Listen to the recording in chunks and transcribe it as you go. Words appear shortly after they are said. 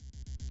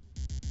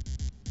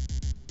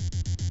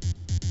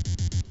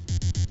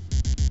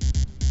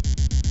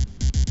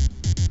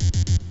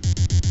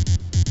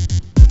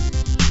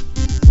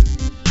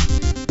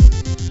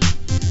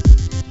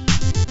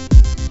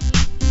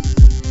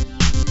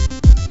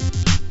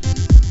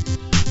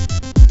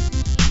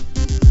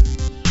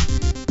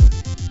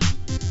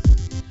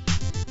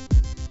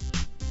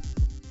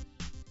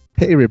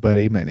Hey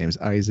everybody, my name is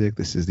Isaac.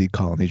 This is the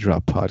Colony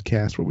Drop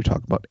podcast where we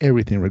talk about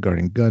everything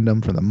regarding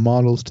Gundam, from the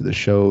models to the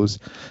shows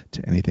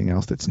to anything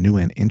else that's new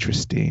and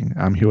interesting.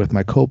 I'm here with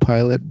my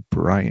co-pilot,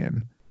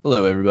 Brian.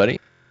 Hello, everybody.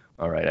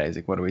 All right,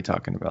 Isaac, what are we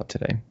talking about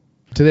today?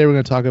 Today we're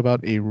going to talk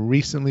about a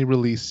recently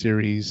released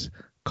series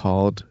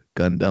called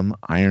Gundam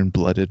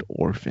Iron-Blooded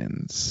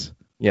Orphans.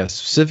 Yeah,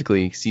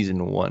 specifically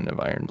Season 1 of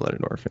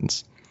Iron-Blooded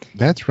Orphans.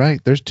 That's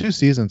right. There's 2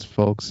 seasons,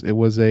 folks. It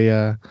was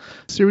a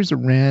series that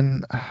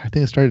ran, I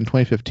think it started in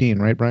 2015,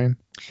 right, Brian?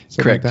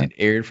 Something correct. Like it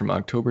aired from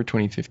October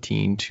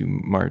 2015 to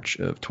March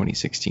of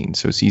 2016.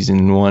 So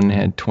Season 1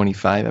 had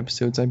 25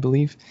 episodes, I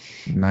believe.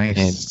 Nice.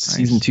 And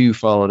Season 2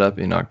 followed up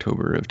in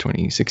October of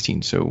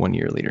 2016, so 1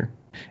 year later.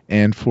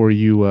 And for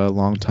you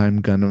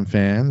longtime Gundam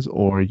fans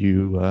or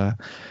you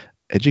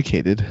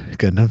educated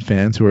Gundam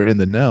fans who are in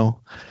the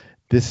know,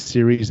 this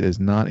series is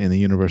not in the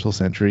Universal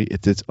Century.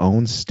 It's its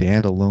own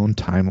standalone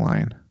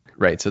timeline.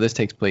 Right. So this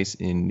takes place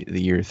in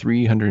the year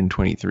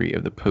 323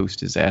 of the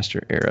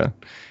post-disaster era.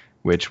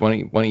 Which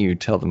why don't you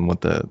tell them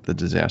what the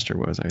disaster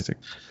was, Isaac?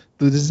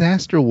 The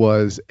disaster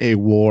was a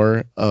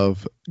war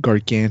of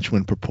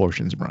gargantuan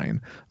proportions,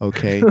 Brian.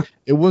 Okay,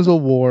 it was a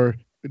war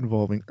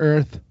involving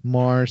Earth,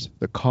 Mars,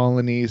 the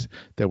colonies.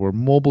 There were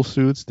mobile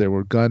suits, there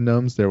were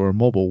Gundams, there were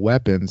mobile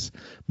weapons,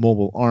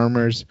 mobile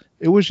armors.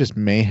 It was just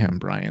mayhem,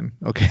 Brian.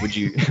 Okay.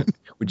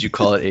 Would you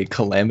call it a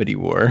calamity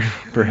war,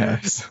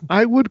 perhaps?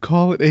 I would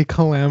call it a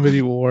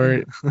calamity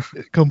war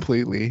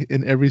completely,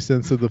 in every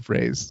sense of the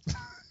phrase.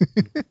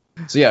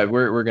 So yeah,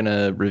 we're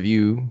gonna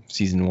review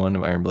Season 1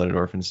 of Iron-Blooded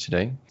Orphans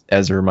today.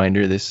 As a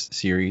reminder, this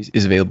series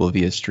is available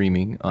via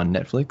streaming on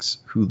Netflix,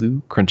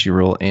 Hulu,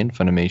 Crunchyroll, and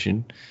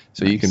Funimation.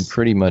 So nice. You can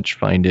pretty much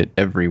find it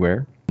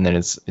everywhere. And then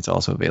it's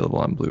also available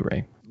on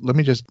Blu-ray. Let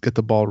me just get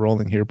the ball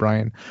rolling here,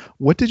 Brian.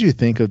 What did you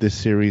think of this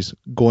series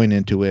going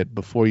into it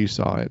before you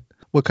saw it?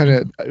 What kind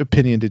of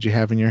opinion did you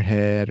have in your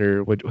head,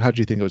 or how did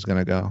you think it was going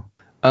to go?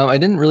 I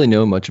didn't really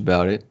know much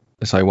about it.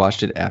 So I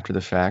watched it after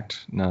the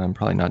fact,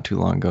 probably not too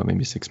long ago,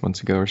 maybe 6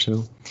 months ago or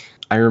so.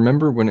 I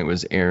remember when it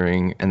was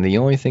airing, and the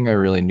only thing I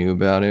really knew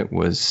about it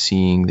was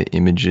seeing the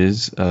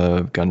images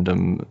of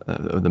Gundam,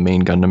 of the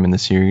main Gundam in the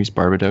series,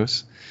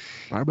 Barbados.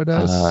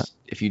 Barbados?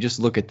 If you just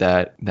look at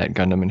that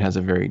Gundam, it has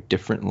a very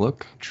different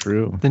look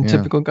than yeah.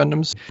 typical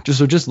Gundams.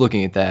 Just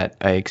looking at that,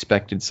 I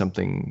expected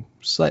something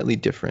slightly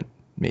different.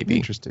 Maybe.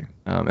 Interesting.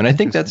 And I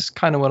think that's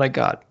kind of what I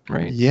got,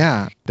 right?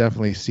 Yeah,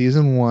 definitely.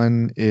 Season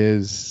 1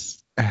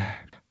 is...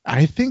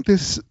 I think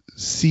this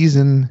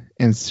season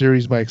and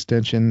series by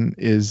extension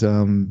is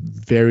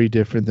very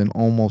different than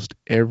almost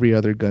every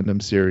other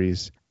Gundam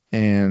series.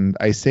 And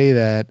I say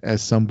that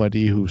as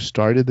somebody who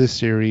started this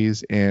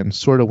series and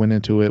sort of went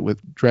into it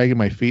with dragging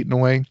my feet in a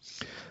way.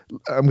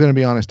 I'm going to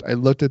be honest. I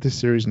looked at this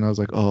series and I was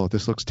like, oh,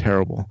 this looks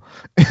terrible.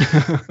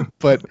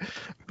 but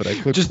I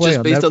could just play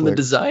on based Netflix. on the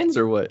designs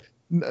or what?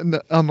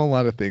 On a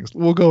lot of things.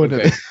 We'll go into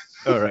that.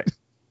 All right.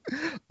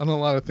 On a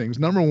lot of things.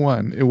 Number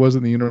one, it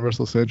wasn't the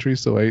Universal Century,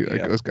 so I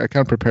kind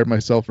of prepared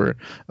myself for,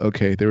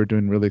 okay, they were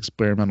doing really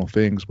experimental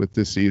things with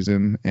this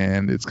season,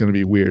 and it's going to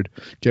be weird.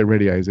 Get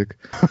ready, Isaac.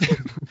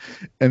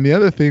 And the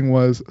other thing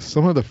was,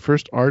 some of the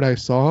first art I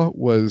saw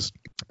was,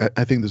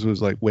 I think this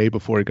was like way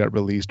before it got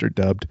released or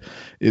dubbed.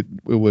 It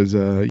was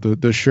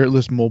the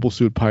shirtless mobile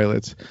suit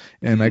pilots,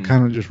 and I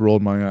kind of just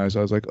rolled my eyes.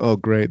 I was like, oh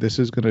great, this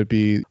is going to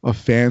be a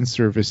fan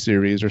service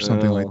series or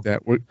something like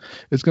that.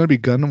 It's going to be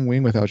Gundam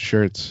Wing without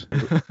shirts.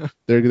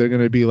 They're going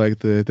to be like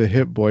the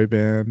hip boy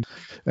band.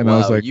 And wow, I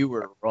was like, you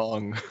were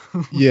wrong.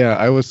 Yeah,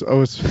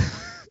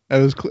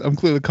 I'm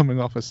clearly coming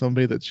off as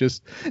somebody that's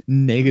just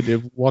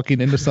negative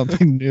walking into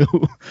something new.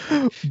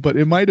 But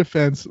in my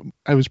defense,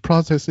 I was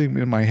processing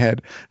in my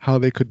head how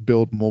they could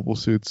build mobile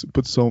suits,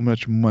 put so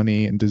much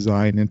money and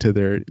design into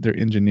their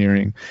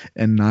engineering,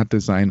 and not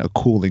design a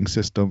cooling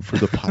system for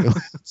the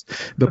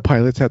pilots. The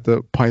pilots had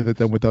to pilot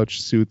them without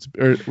suits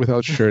or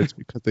without shirts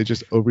because they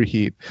just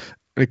overheat.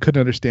 I couldn't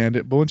understand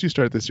it, but once you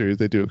start the series,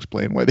 they do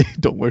explain why they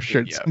don't wear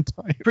shirts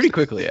sometimes. Pretty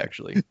quickly,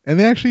 actually. And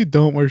they actually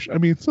don't wear.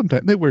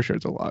 Sometimes they wear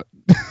shirts a lot.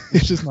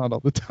 It's just not all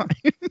the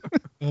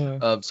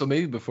time. So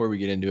maybe before we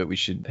get into it, we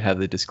should have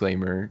the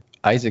disclaimer.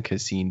 Isaac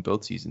has seen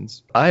both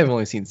seasons. I have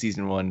only seen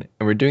season 1,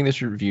 and we're doing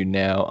this review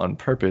now on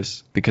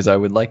purpose because I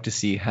would like to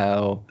see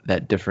how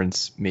that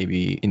difference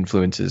maybe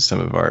influences some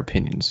of our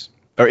opinions.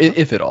 Or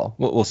if at all.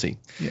 We'll see.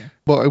 Yeah.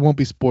 Well, I won't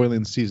be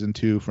spoiling season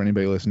 2 for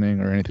anybody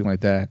listening or anything like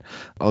that.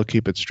 I'll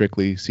keep it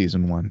strictly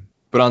season 1.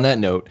 But on that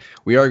note,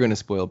 we are going to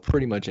spoil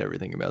pretty much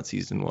everything about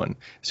season 1.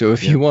 So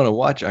if you want to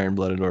watch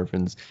Iron-Blooded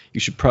Orphans, you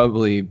should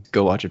probably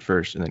go watch it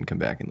first and then come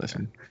back and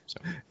listen. So.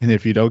 And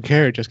if you don't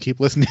care, just keep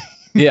listening.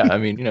 Yeah, I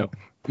mean,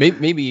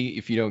 maybe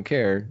if you don't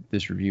care,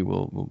 this review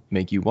will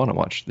make you want to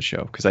watch the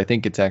show because I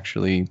think it's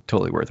actually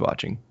totally worth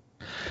watching.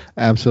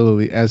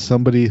 Absolutely. As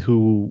somebody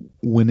who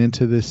went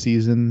into this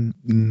season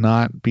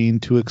not being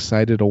too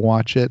excited to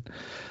watch it,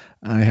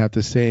 I have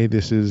to say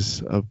this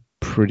is a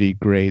pretty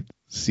great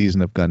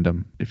season of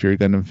Gundam. If you're a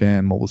Gundam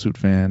fan, Mobile Suit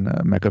fan,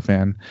 Mecha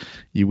fan,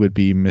 you would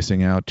be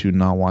missing out to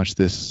not watch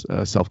this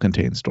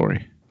self-contained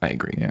story. I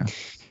agree. Yeah.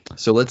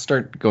 So let's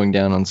start going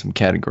down on some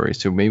categories.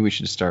 So maybe we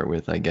should start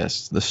with, I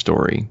guess, the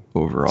story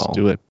overall. Let's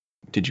do it.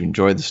 Did you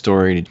enjoy the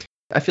story?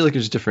 I feel like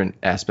there's different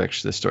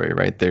aspects to the story,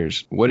 right?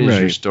 There's what is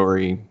your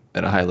story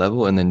at a high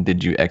level, and then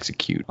did you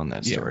execute on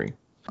that story?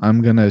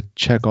 I'm going to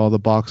check all the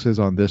boxes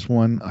on this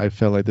one. I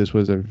felt like this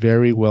was a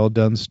very well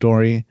done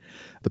story.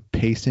 The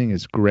pacing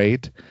is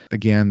great.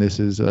 Again, this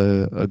is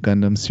a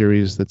Gundam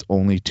series that's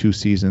only 2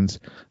 seasons,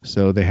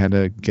 so they had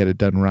to get it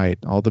done right.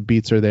 All the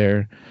beats are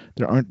there.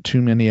 There aren't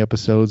too many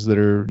episodes that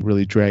are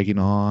really dragging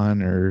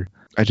on, or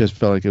I just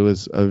felt like it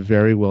was a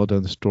very well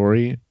done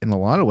story in a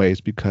lot of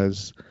ways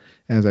because,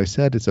 as I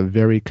said, it's a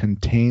very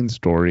contained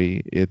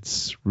story.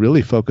 It's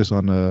really focused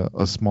on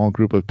a small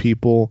group of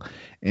people,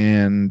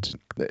 and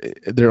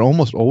they're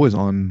almost always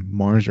on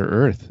Mars or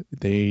Earth.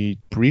 They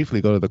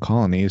briefly go to the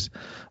colonies,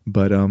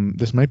 but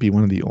this might be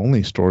one of the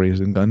only stories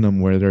in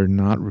Gundam where they're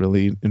not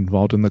really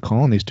involved in the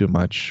colonies too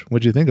much.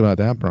 What do you think about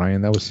that,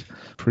 Brian? That was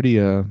pretty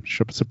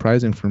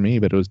surprising for me,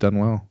 but it was done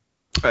well.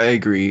 I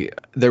agree.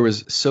 There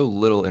was so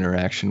little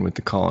interaction with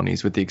the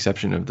colonies, with the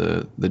exception of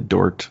the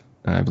Dort.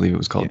 I believe it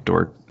was called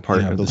Dort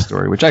part of the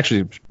story, which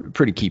actually is a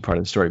pretty key part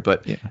of the story.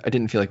 But I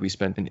didn't feel like we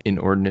spent an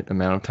inordinate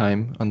amount of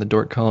time on the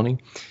Dort colony.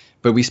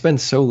 But we spend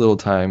so little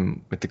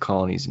time with the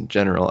colonies in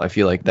general. I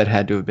feel like that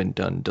had to have been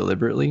done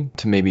deliberately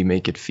to maybe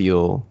make it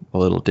feel a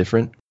little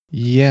different.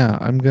 Yeah,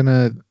 I'm going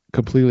to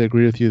completely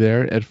agree with you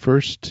there. At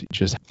first,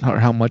 just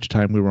how much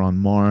time we were on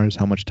Mars,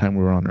 how much time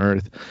we were on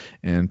Earth,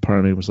 and part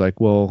of me was like,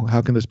 well,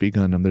 how can this be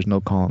Gundam? There's no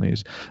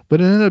colonies.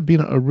 But it ended up being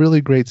a really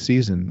great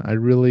season. I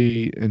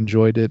really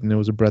enjoyed it, and it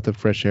was a breath of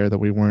fresh air that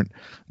we weren't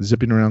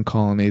zipping around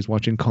colonies,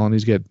 watching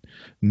colonies get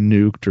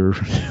nuked or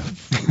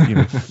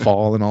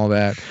fall and all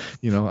that.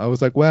 I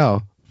was like,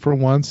 wow. For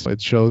once,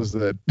 it shows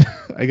that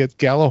I guess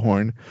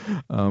Gallahorn,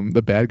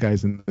 the bad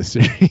guys in the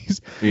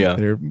series,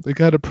 they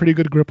got a pretty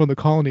good grip on the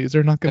colonies.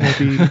 They're not going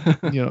to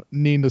be,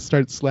 needing to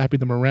start slapping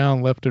them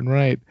around left and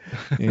right.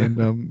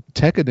 And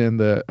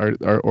Tekkadan,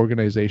 our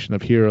organization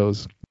of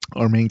heroes,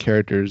 our main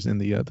characters in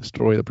the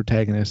story, the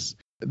protagonists,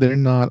 they're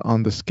not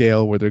on the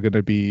scale where they're going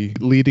to be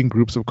leading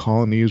groups of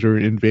colonies or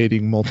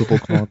invading multiple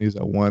colonies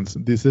at once.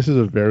 This is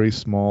a very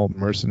small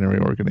mercenary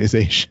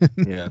organization.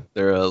 Yeah,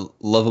 they're a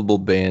lovable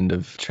band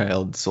of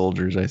child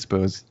soldiers, I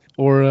suppose.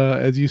 Or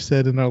as you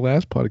said in our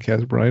last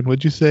podcast, Brian,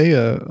 what'd you say?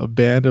 A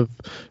band of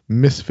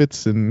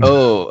misfits and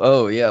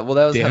yeah. Well,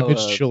 that was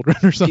damaged children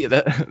or something.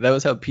 Yeah, that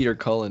was how Peter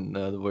Cullen,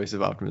 the voice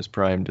of Optimus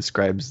Prime,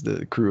 describes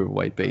the crew of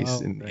White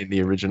Base in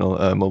the original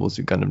Mobile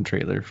Suit Gundam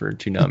trailer for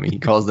Toonami. He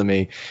calls them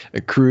a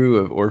crew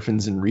of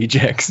orphans and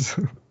rejects.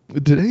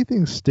 Did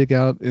anything stick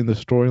out in the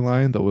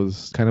storyline that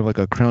was kind of like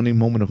a crowning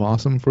moment of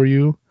awesome for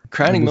you?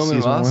 Crowning moment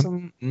of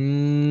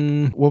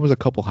awesome? What was a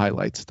couple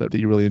highlights that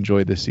you really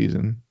enjoyed this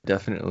season?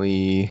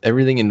 Definitely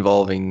everything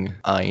involving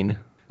Ein,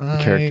 the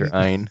character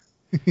Ein,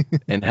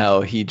 and how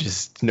he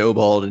just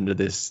snowballed into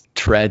this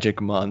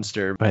tragic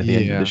monster by the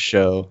end of the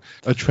show.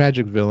 A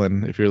tragic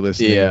villain, if you're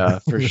listening. Yeah,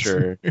 for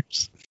sure.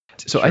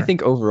 So I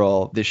think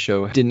overall, this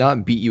show did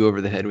not beat you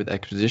over the head with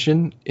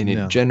exposition, and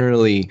it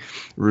generally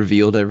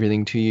revealed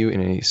everything to you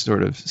in a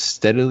sort of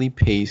steadily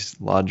paced,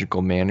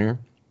 logical manner.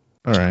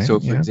 All right. So,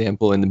 for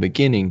example, in the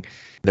beginning,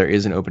 there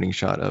is an opening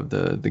shot of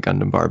the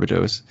Gundam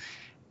Barbados,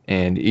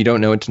 and you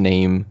don't know its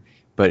name,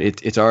 but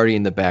it's already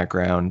in the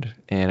background,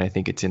 and I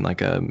think it's in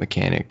like a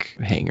mechanic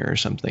hangar or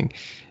something.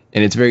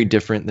 And it's very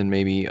different than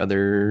maybe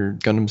other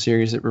Gundam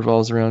series that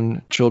revolves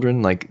around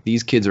children. Like,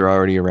 these kids are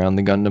already around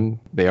the Gundam.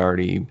 They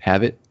already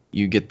have it.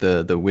 You get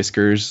the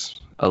Whiskers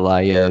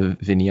Alaya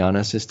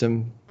Vinyana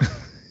system.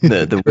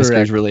 The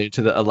whiskers related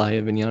to the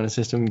Alaya Vinyana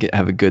system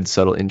have a good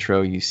subtle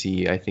intro. You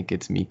see, I think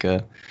it's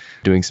Mika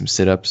doing some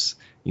sit-ups.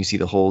 You see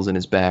the holes in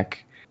his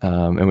back.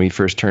 And when he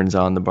first turns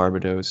on the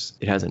Barbados,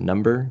 it has a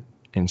number.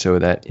 And so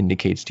that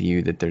indicates to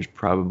you that there's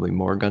probably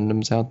more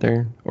Gundams out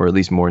there, or at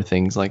least more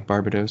things like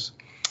Barbados.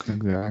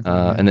 Exactly.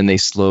 And then they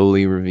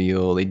slowly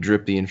they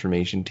drip the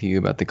information to you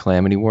about the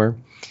Calamity War.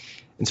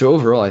 And so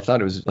overall, I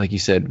thought it was, like you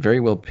said, very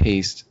well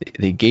paced.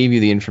 They gave you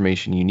the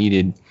information you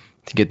needed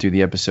to get through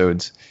the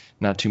episodes.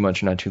 Not too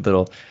much, not too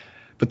little.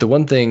 But the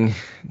one thing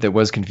that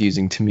was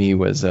confusing to me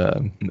was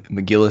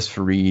McGillis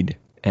Farid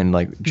and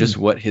like just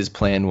what his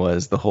plan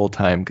was the whole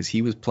time, because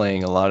he was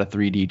playing a lot of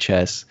 3D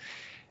chess.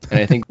 And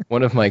I think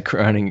one of my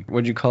crowning,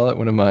 what'd you call it?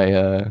 One of my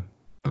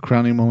a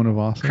crowning moment of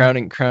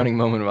awesome. Crowning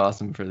moment of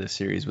awesome for this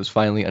series was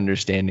finally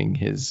understanding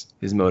his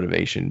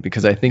motivation,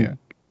 because I think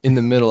in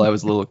the middle I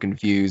was a little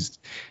confused,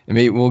 and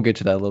maybe we'll get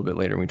to that a little bit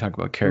later when we talk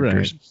about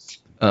characters.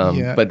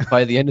 Right. But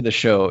by the end of the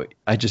show,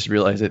 I just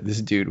realized that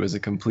this dude was a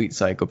complete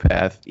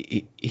psychopath.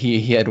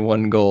 He had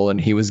one goal,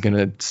 and he was going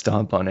to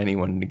stomp on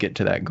anyone to get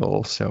to that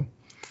goal. So,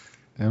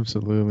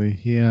 absolutely.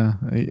 Yeah.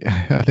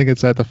 I think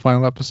it's at the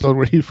final episode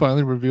where he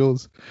finally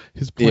reveals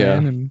his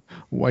plan and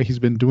why he's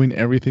been doing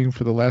everything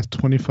for the last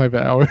 25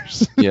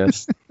 hours.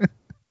 Yes.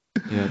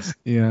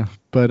 Yeah.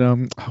 But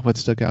what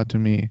stuck out to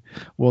me?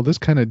 Well, this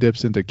kind of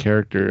dips into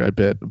character a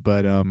bit,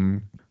 but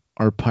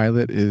our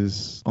pilot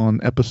is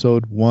on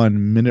episode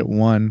 1, minute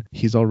 1.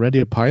 He's already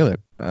a pilot.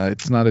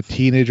 It's not a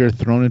teenager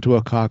thrown into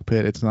a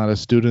cockpit. It's not a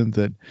student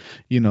that,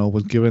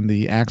 was given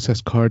the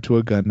access card to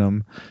a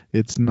Gundam.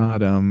 It's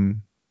not,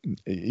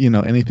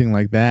 anything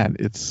like that.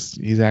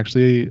 He's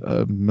actually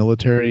a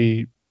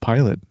military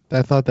pilot.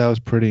 I thought that was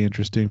pretty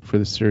interesting for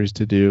the series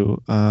to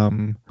do.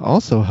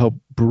 Also, how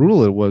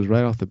brutal it was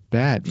right off the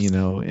bat.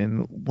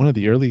 In one of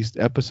the earliest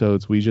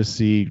episodes, we just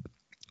see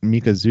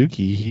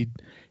Mikazuki. He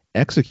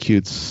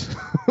executes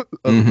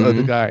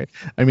the guy.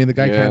 I mean, the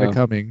guy kind of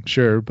coming,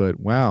 sure, but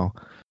wow.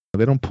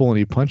 They don't pull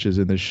any punches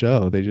in the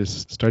show. They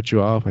just start you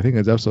off. I think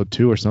it's episode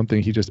 2 or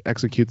something. He just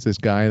executes this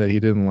guy that he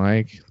didn't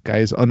like. Guy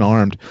is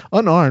unarmed,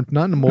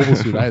 not in a mobile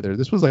suit either.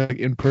 This was like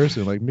in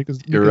person. Like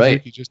You're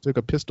right. He just took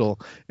a pistol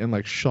and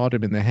like shot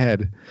him in the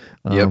head.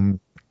 Yep.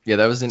 Yeah,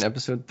 that was in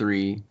episode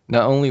 3.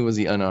 Not only was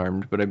he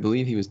unarmed, but I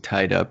believe he was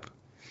tied up,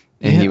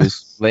 and he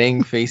was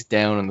laying face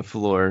down on the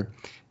floor.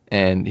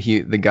 And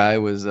the guy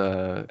was,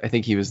 I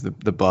think he was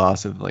the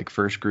boss of like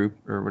First Group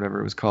or whatever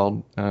it was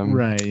called.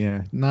 Right.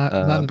 Yeah. Not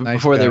a nice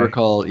before guy. They were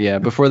called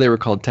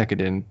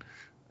Tekkadan.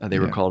 They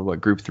were called what,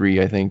 Group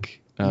 3, I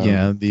think.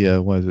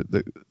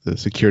 The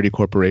Security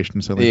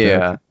Corporation, something like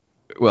that.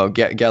 Well,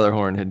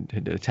 Gallarhorn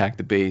had attacked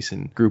the base,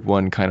 and Group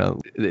 1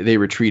 they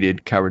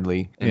retreated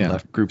cowardly and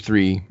left Group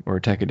 3 or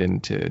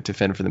Tekkadan to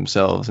fend for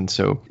themselves. And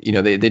so,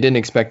 they didn't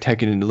expect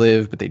Tekkadan to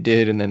live, but they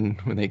did. And then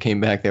when they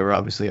came back, they were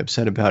obviously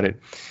upset about it.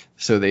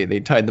 So they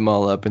tied them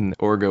all up, and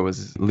Orga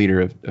was leader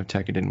of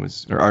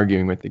Tekkadan, or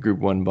arguing with the Group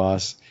 1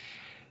 boss.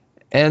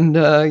 And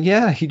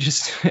he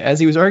just, as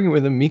he was arguing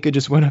with him, Mika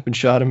just went up and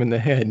shot him in the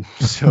head.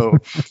 So,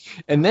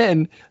 and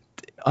then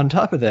on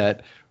top of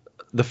that,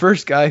 the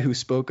first guy who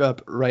spoke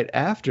up right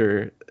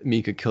after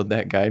Mika killed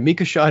that guy,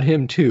 Mika shot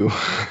him too.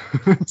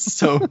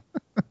 So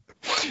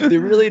they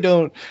really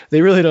don't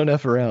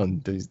F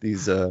around,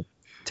 these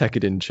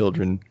Tekkadan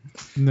children.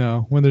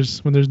 No, when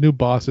there's new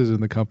bosses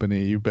in the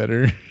company, you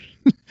better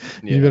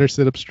you better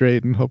sit up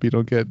straight and hope you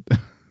don't get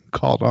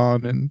called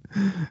on and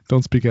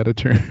don't speak out of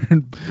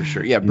turn. For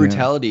sure. Yeah,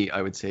 brutality,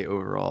 I would say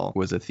overall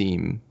was a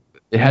theme.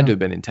 It had to have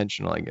been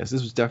intentional, I guess.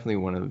 This was definitely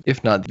one of,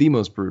 if not the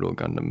most brutal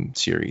Gundam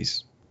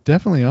series.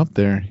 Definitely up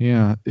there.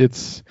 Yeah,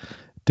 it's,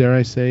 dare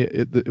I say,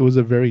 it was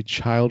a very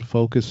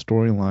child-focused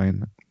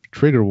storyline.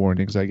 Trigger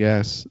warnings, I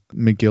guess.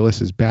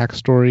 McGillis's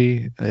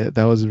backstory,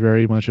 that was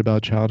very much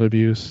about child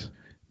abuse.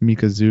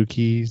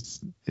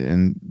 Mikazuki's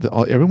and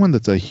everyone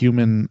that's a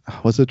human,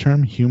 what's the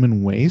term?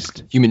 Human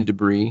waste? Human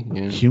debris.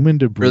 Yeah. Human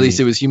debris. Or at least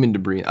it was human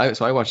debris.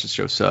 So I watched the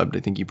show subbed. I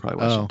think you probably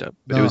watched it dubbed.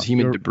 But it was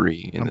human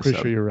debris in the sub. I'm pretty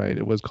sure you're right.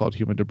 It was called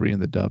human debris in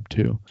the dub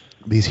too.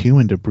 These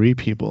human debris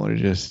people are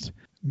just,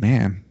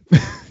 man.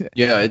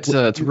 Yeah, it's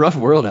a rough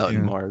world out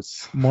in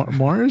Mars.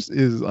 Mars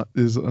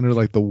is under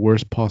like the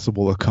worst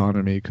possible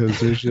economy, because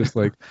there's just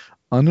like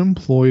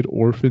unemployed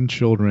orphan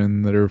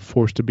children that are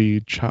forced to be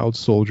child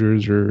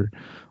soldiers or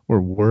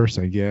worse,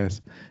 I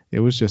guess. It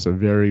was just a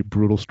very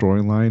brutal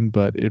storyline,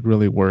 but it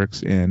really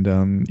works,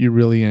 and you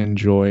really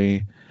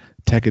enjoy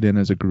Tekkadan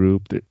as a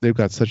group. They've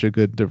got such a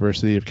good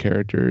diversity of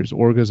characters.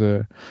 Orga's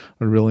a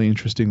really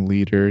interesting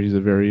leader. He's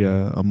a very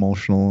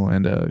emotional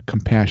and a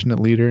compassionate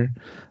leader.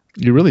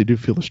 You really do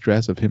feel the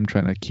stress of him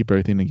trying to keep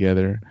everything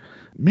together.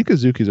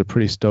 Mikazuki's a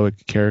pretty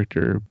stoic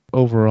character.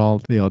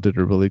 Overall, they all did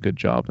a really good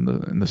job in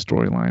the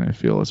storyline, I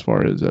feel, as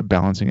far as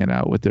balancing it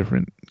out with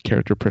different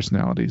character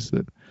personalities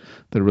that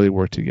really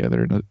work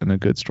together in a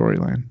good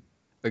storyline.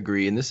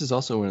 Agree. And this is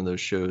also one of those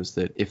shows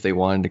that if they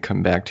wanted to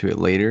come back to it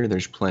later,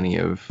 there's plenty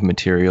of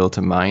material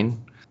to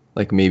mine.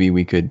 Like maybe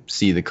we could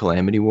see the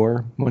Calamity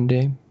War one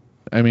day.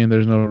 I mean,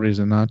 there's no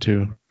reason not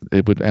to.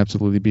 It would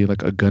absolutely be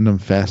like a Gundam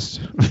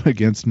fest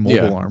against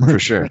mobile armor. For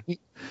sure.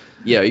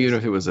 Yeah, even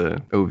if it was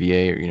a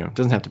OVA or, it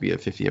doesn't have to be a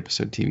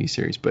 50-episode TV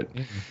series, but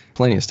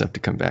plenty of stuff to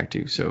come back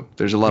to. So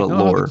there's a lot of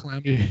lore.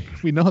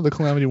 We know how the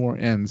Calamity War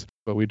ends,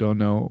 but we don't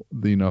know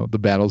the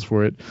battles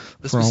for it.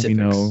 For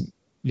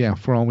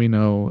all we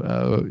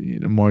know,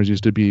 Mars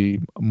used to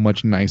be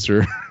much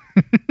nicer.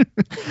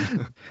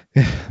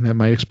 That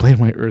might explain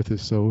why Earth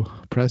is so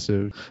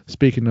oppressive.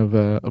 Speaking of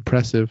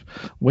oppressive,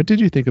 what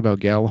did you think about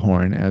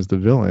Gjallarhorn as the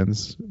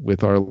villains,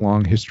 with our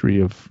long history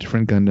of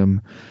different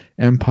Gundam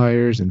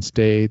empires and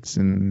states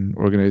and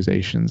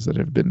organizations that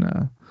have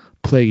been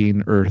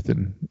plaguing Earth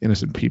and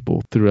innocent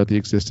people throughout the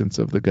existence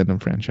of the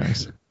Gundam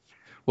franchise?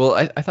 Well,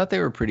 I thought they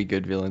were pretty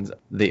good villains.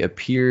 They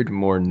appeared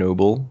more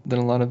noble than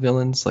a lot of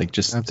villains. Like,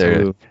 just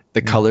the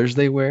colors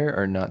they wear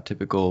are not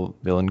typical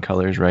villain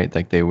colors, right?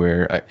 Like, they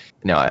wear...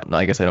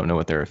 I guess I don't know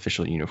what their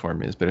official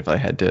uniform is, but if I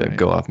had to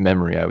go off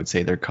memory, I would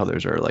say their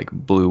colors are like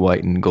blue,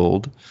 white, and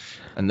gold.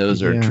 And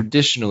those are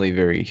traditionally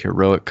very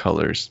heroic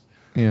colors.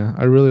 Yeah,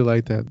 I really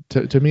like that.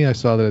 To me, I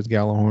saw that as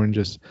Gjallarhorn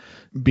just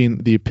being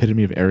the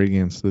epitome of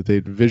arrogance, that they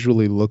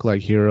visually look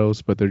like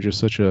heroes, but they're just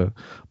such a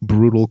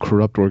brutal,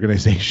 corrupt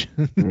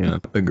organization. Yeah,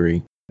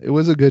 agree. It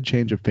was a good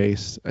change of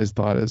pace, as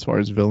far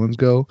as villains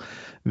go.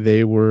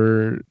 They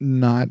were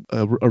not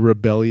a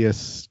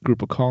rebellious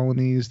group of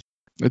colonies.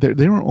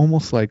 They were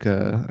almost like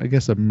a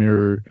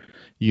mirror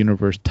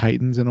universe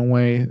titans in a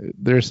way.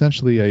 They're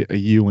essentially a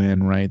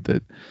UN, right?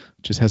 That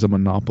just has a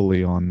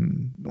monopoly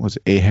on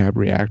Ahab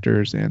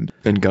reactors and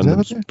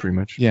Gundams, pretty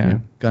much. Yeah,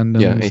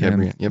 Gundams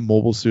Ahab, and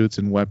mobile suits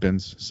and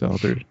weapons. So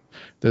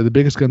they're the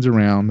biggest guns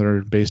around.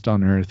 They're based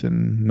on Earth,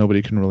 and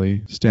nobody can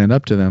really stand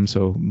up to them.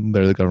 So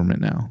they're the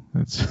government now.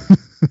 That's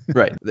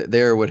right.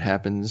 They're what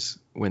happens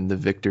when the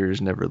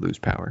victors never lose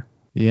power.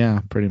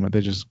 Yeah, pretty much.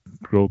 They just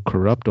grow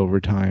corrupt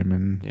over time,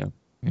 and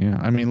yeah.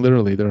 I mean,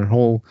 literally, their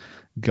whole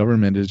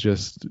government is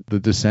just the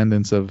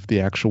descendants of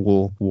the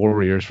actual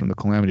warriors from the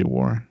Calamity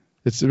War.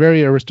 It's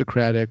very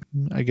aristocratic,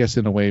 I guess,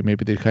 in a way.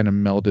 Maybe they kind of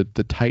melded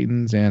the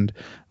Titans and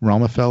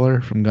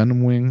Ramafeller from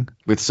Gundam Wing.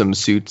 With some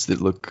suits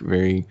that look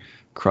very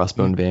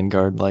Crossbone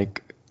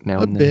Vanguard-like now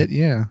and then. A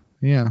bit,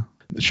 yeah.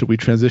 Should we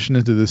transition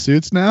into the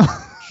suits now?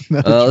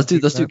 Let's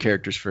do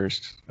characters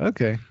first.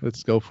 Okay,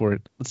 let's go for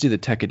it. Let's do the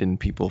Tekkadan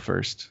people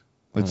first.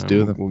 Let's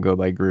do them. We'll go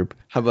by group.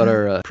 How about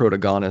our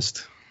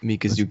protagonist,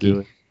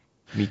 Mikazuki?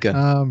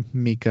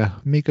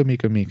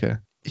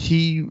 Mika.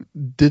 He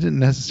didn't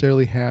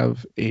necessarily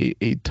have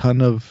a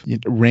ton of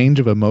range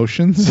of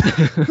emotions.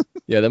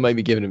 Yeah, that might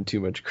be giving him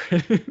too much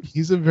credit.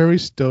 He's a very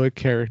stoic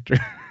character.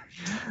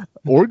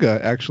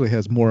 Orga actually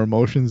has more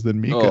emotions than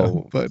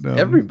Mika, but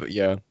everybody,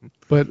 yeah.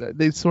 But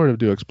they sort of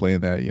do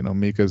explain that,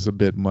 Mika's a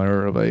bit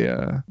more of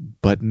a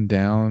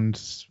buttoned-down,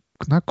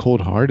 not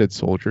cold-hearted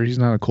soldier. He's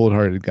not a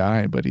cold-hearted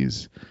guy, but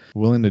he's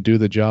willing to do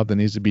the job that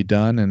needs to be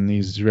done, and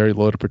he's very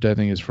loyal to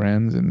protecting his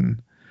friends.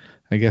 And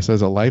I guess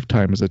as a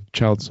lifetime as a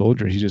child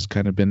soldier, he's just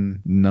kind of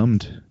been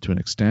numbed to an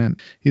extent.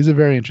 He's a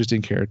very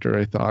interesting character,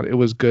 I thought. It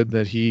was good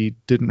that he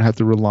didn't have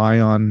to rely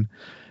on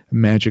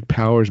magic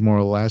powers, more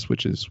or less,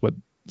 which is what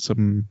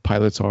some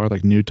pilots are,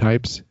 like new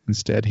types.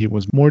 Instead, he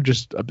was more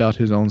just about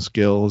his own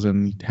skills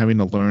and having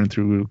to learn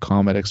through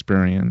combat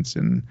experience,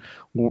 and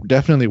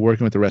definitely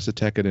working with the rest of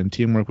Tekkadan.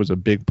 Teamwork was a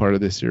big part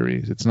of this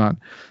series. It's not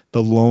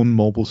the lone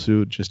mobile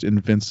suit just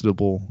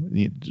invincible,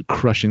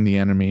 crushing the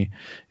enemy.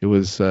 It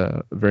was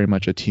very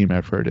much a team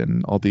effort,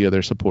 and all the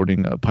other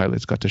supporting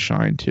pilots got to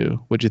shine too.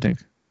 What'd you think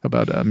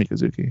about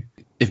Mikazuki?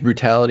 If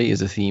brutality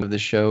is a theme of the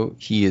show,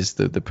 he is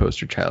the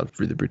poster child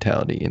for the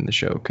brutality in the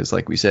show. Because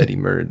like we said, he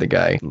murdered the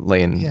guy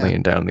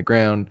laying down on the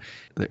ground.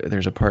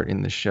 There's a part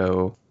in the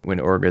show when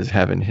Orga's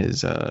having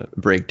his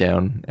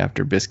breakdown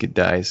after Biscuit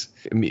dies.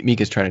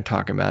 Mika's trying to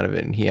talk him out of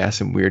it, and he asks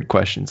him weird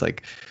questions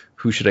like,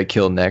 who should I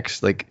kill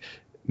next? Like,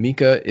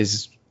 Mika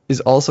is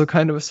also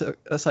kind of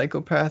a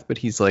psychopath, but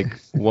he's like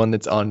one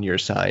that's on your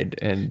side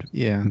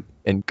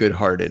and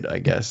good-hearted, I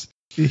guess.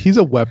 He's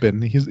a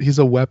weapon. He's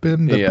a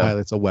weapon. The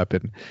pilot's a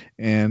weapon.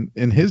 And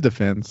in his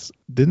defense,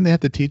 didn't they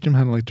have to teach him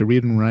how to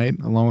read and write,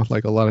 along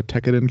with a lot of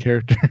Tekkadan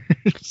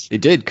characters? They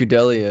did.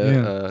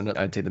 Kudelia,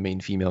 I'd say the main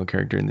female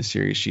character in the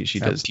series, she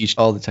does teach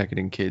all the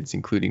Tekkadan kids,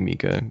 including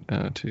Mika,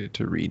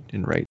 to read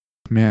and write.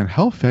 Man,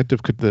 how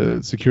effective could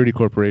the security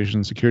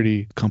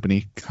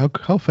company,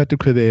 how effective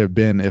could they have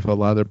been if a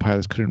lot of their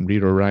pilots couldn't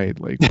read or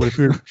write? Like, what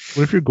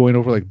if you're going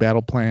over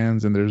battle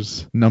plans and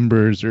there's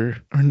numbers or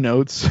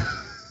notes?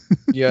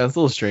 Yeah, it's a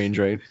little strange,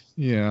 right?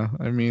 Yeah,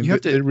 I mean,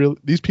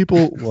 these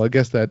people. Well, I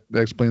guess that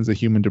explains the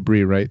human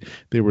debris, right?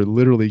 They were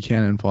literally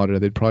cannon fodder.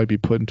 They'd probably be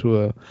put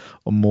into a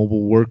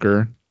mobile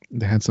worker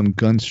that had some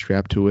guns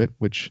strapped to it,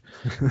 which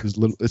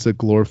it's a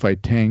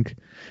glorified tank,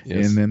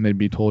 and then they'd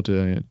be told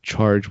to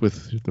charge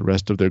with the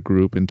rest of their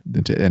group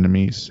into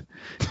enemies.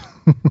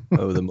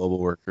 Oh, the mobile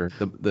worker,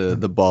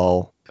 the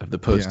ball of the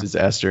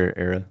post-disaster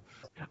era.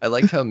 I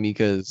liked how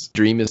Mika's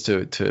dream is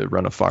to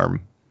run a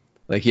farm.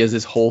 Like, he has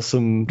this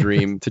wholesome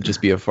dream to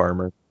just be a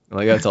farmer.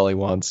 Like, that's all he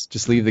wants.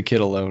 Just leave the kid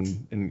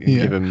alone and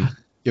give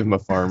him a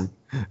farm.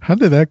 How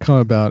did that come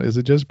about? Is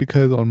it just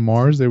because on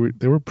Mars they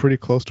were pretty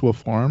close to a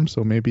farm,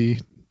 so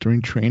maybe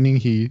during training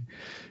he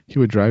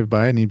would drive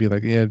by and he'd be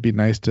like, yeah, it'd be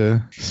nice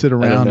to sit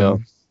around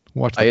and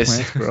watch the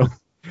plants grow.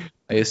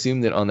 I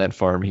assume that on that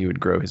farm he would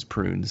grow his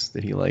prunes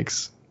that he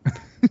likes.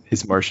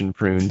 His Martian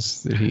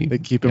prunes that they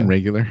keep him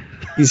regular.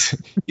 He's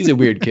a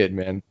weird kid,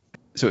 man.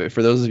 So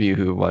for those of you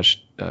who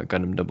watched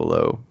Gundam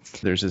 00,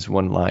 there's this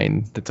one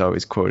line that's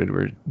always quoted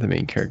where the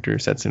main character,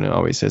 Setsuna,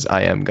 always says,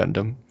 I am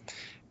Gundam.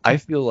 I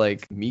feel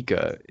like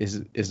Mika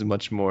is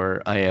much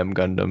more I am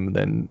Gundam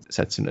than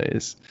Setsuna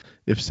is.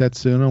 If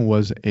Setsuna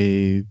was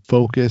a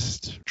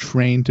focused,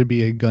 trained to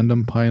be a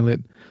Gundam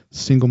pilot,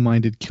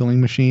 single-minded killing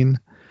machine,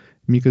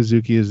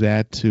 Mikazuki is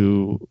that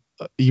to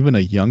even a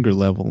younger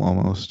level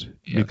almost,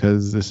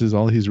 because this is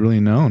all he's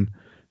really known.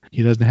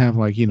 He doesn't have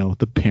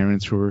the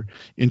parents who are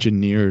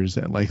engineers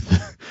at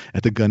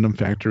at the Gundam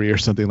factory or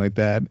something like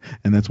that,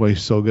 and that's why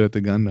he's so good at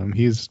the Gundam.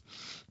 He's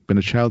been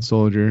a child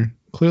soldier,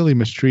 clearly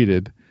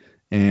mistreated,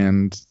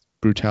 and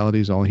brutality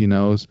is all he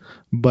knows,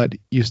 but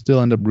you still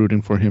end up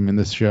rooting for him in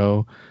this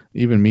show.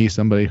 Even me,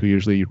 somebody who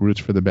usually roots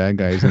for the bad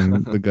guys in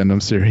the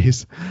Gundam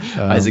series.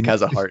 Isaac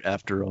has a heart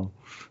after all.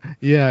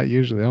 Yeah,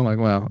 usually I'm like,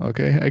 wow,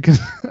 okay, I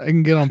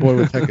can get on board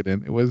with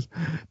Tekkadan.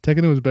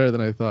 Tekkadan was better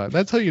than I thought.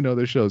 That's how you know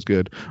the show's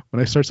good,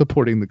 when I start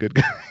supporting the good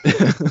guy.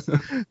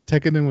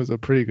 Tekkadan was a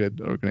pretty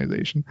good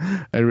organization.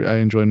 I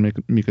enjoyed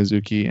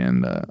Mikazuki,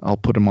 and I'll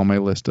put him on my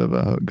list of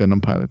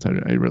Gundam pilots I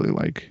really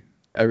like.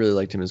 I really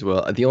liked him as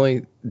well. The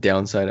only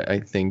downside, I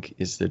think,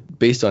 is that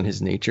based on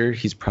his nature,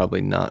 he's probably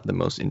not the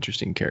most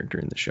interesting character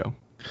in the show.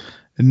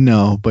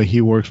 No, but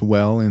he works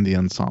well in the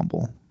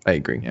ensemble. I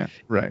agree. Yeah,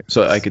 right.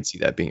 So I could see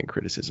that being a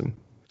criticism.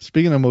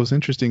 Speaking of most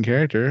interesting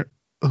character,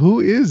 who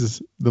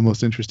is the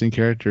most interesting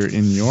character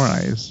in your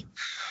eyes?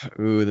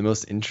 Ooh, the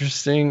most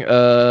interesting?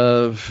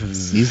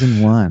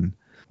 Season 1.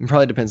 It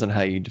probably depends on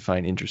how you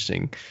define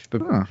interesting.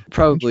 But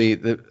probably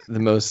the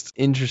most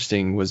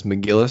interesting was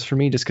McGillis for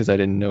me, just because I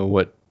didn't know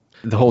what...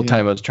 The whole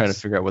time I was trying to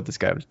figure out what this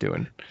guy was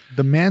doing.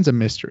 The man's a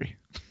mystery.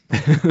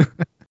 How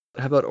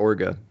about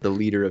Orga, the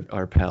leader of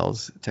our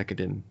pals,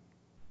 Tekkadan?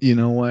 You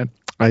know what?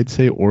 I'd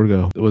say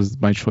Orga was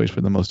my choice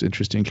for the most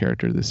interesting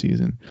character this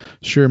season.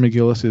 Sure,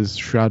 McGillis is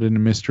shrouded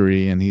in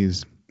mystery, and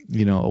he's,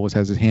 always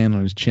has his hand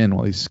on his chin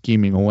while he's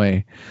scheming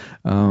away.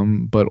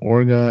 But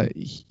Orga,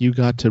 you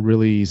got to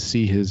really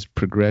see his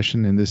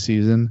progression in this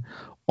season,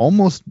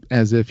 almost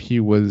as if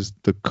he was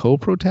the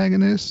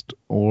co-protagonist,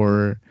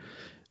 or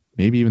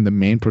maybe even the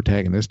main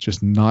protagonist,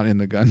 just not in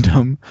the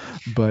Gundam.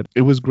 But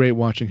it was great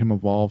watching him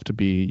evolve to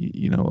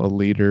be, a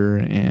leader,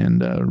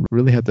 and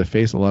really had to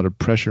face a lot of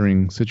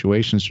pressuring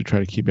situations to try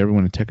to keep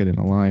everyone in Tekkadan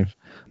alive.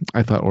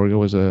 I thought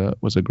Orga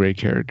was a great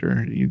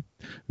character.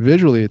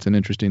 Visually, it's an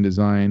interesting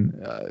design.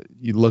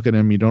 You look at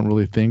him, you don't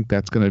really think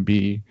that's going to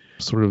be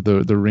sort of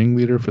the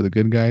ringleader for the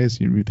good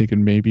guys. You're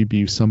thinking maybe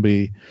be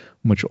somebody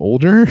much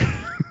older,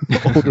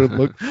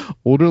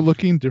 older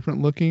looking,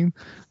 different looking.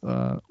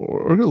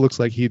 Orga looks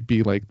like he'd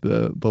be like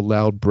the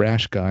loud,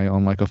 brash guy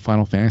on like a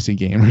Final Fantasy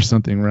game or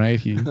something,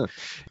 right?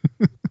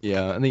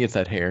 Yeah, I think it's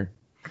that hair.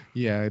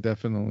 Yeah,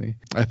 definitely.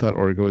 I thought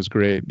Orga was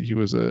great. He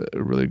was a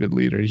really good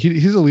leader.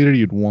 He's a leader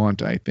you'd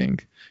want, I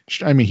think.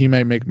 I mean, he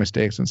might make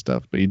mistakes and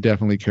stuff, but he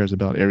definitely cares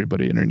about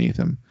everybody underneath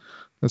him.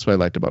 That's what I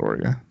liked about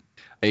Orga.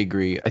 I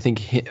agree. I think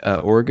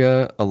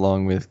Orga,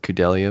 along with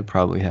Kudelia,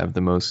 probably have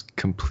the most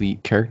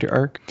complete character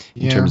arc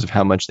in terms of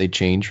how much they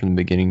change from the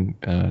beginning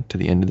to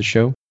the end of the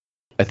show.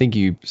 I think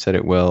you said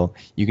it well.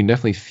 You can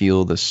definitely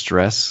feel the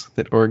stress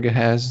that Orga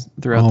has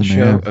throughout the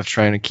show of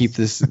trying to keep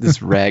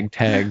this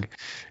ragtag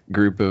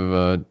group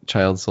of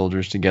child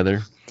soldiers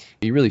together.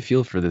 You really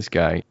feel for this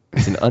guy.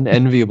 It's an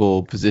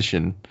unenviable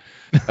position.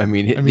 I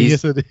mean,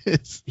 yes, it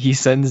is. He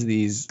sends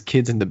these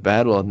kids into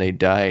battle and they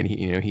die, and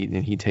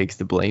he takes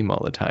the blame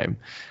all the time.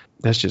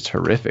 That's just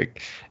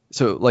horrific.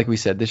 So, like we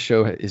said, this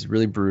show is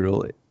really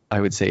brutal. I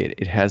would say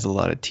it has a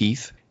lot of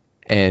teeth.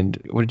 And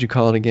what did you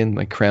call it again?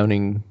 My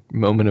crowning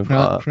moment of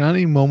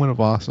crowning moment of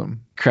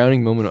awesome.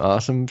 Crowning moment of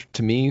awesome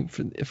to me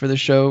for the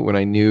show, when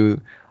I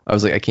knew, I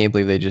was like, I can't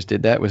believe they just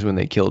did that, was when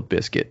they killed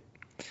Biscuit.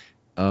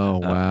 Oh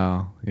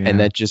wow! Yeah. And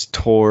that just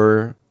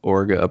tore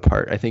Orga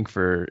apart. I think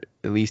for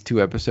at least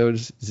 2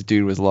 episodes, this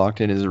dude was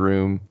locked in his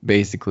room,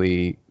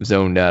 basically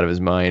zoned out of his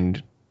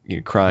mind,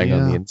 crying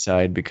on the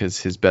inside because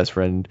his best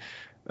friend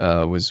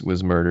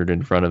was murdered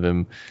in front of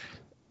him.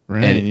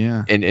 Right.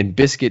 And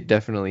Biscuit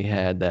definitely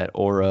had that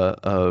aura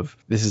of,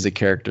 this is a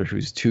character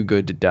who's too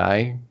good to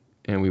die,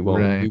 and we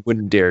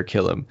wouldn't dare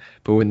kill him.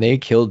 But when they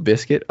killed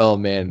Biscuit, oh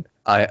man,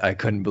 I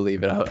couldn't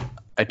believe it.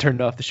 I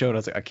turned off the show and I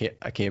was like,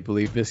 I can't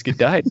believe Biscuit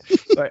died.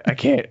 I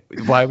can't.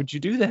 Why would you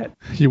do that?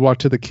 You walk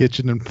to the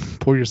kitchen and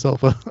pour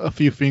yourself a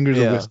few fingers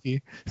of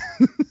whiskey.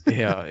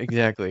 Yeah,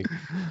 exactly.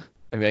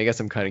 I mean, I guess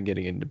I'm kind of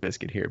getting into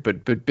Biscuit here,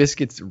 but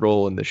Biscuit's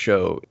role in the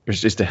show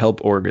is just to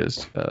help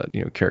Orga's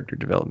character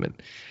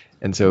development.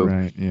 And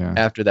so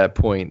after that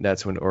point,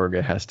 that's when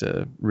Orga has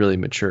to really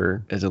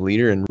mature as a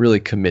leader and really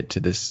commit to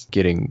this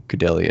getting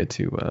Kudelia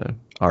to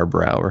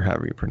Arbrow, or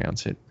however you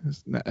pronounce it.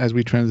 As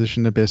we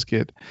transition to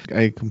Biscuit,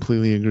 I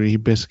completely agree.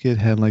 Biscuit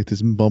had like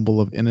this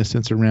bubble of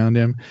innocence around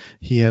him.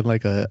 He had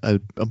like a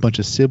bunch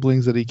of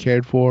siblings that he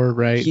cared for,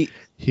 right?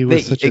 He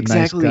was such a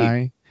nice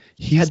guy.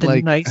 He had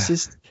the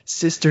nicest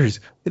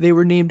sisters. They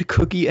were named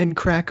Cookie and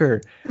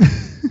Cracker.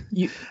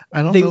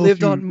 They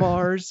lived on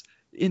Mars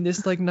in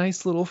this like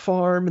nice little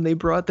farm, and they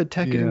brought the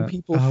Tekkadan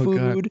people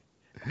food. God.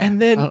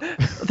 And then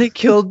they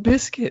killed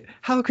Biscuit.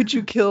 How could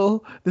you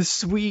kill the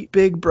sweet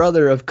big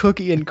brother of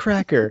Cookie and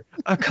Cracker?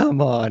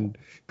 Come on.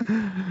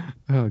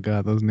 Oh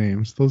God, those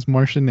names, those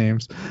Martian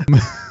names.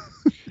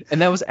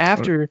 And that was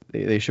after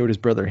they showed his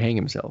brother hang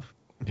himself.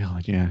 Oh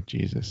yeah,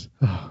 Jesus.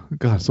 Oh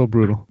God, so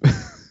brutal.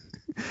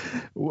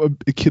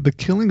 The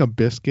killing of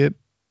Biscuit,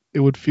 it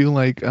would feel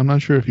like, I'm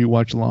not sure if you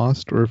watch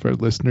Lost or if our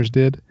listeners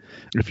did.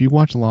 If you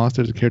watch Lost,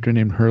 there's a character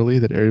named Hurley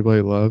that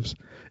everybody loves.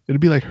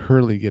 It'd be like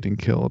Hurley getting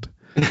killed.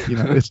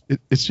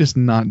 It's just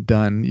not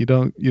done. You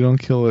don't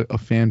kill a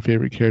fan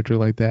favorite character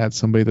like that.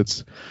 Somebody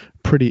that's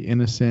pretty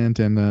innocent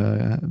and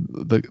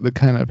the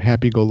kind of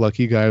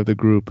happy-go-lucky guy of the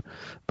group,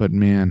 but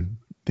man,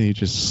 they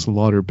just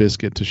slaughter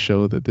Biscuit to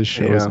show that this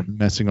show isn't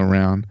messing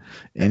around.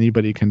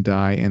 Anybody can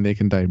die, and they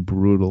can die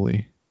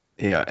brutally.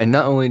 Yeah, and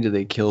not only do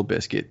they kill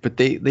Biscuit, but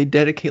they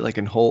dedicate like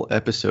a whole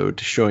episode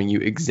to showing you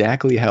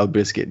exactly how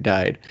Biscuit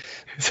died,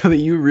 so that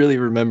you really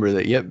remember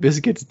that, yep,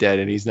 Biscuit's dead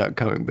and he's not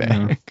coming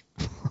back.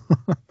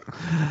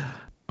 Yeah.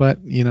 But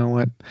you know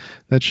what?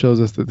 That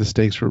shows us that the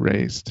stakes were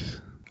raised.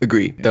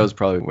 Agree. Yeah. That was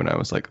probably when I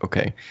was like,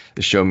 okay,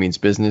 the show means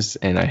business,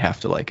 and I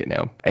have to like it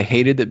now. I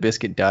hated that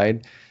Biscuit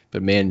died,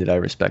 but man, did I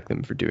respect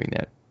them for doing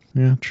that.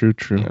 Yeah, true.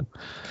 Yeah.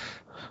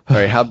 All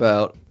right, how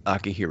about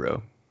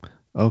Akihiro?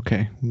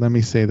 Okay, let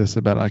me say this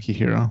about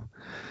Akihiro.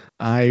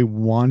 I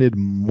wanted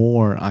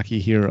more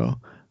Akihiro.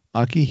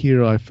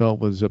 Akihiro, I felt,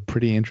 was a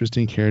pretty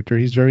interesting character.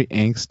 He's very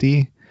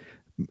angsty.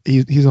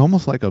 He's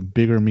almost like a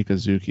bigger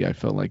Mikazuki, I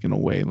felt like, in a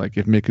way. Like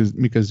if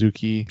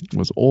Mikazuki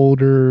was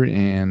older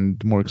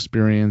and more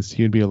experienced,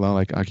 he would be a lot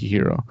like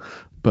Akihiro.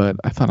 But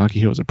I thought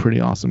Akihiro was a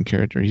pretty awesome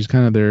character. He's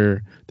kind of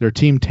their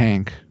team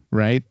tank,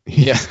 right?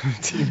 He's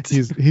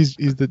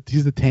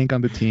the tank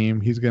on the team.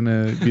 He's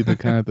gonna be the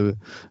kind of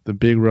the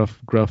big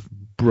gruff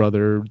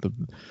brother,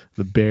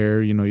 the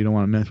bear. You don't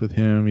want to mess with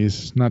him.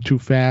 He's not too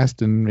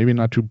fast and maybe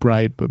not too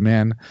bright, but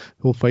man,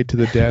 he'll fight to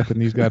the death,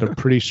 and he's got a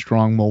pretty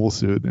strong mobile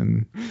suit,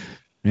 and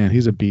man,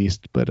 he's a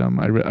beast. But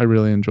I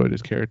really enjoyed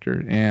his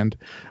character, and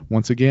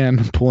once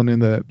again, pulling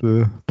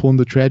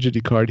the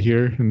tragedy card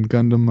here in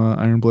Gundam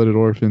Iron Blooded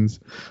Orphans,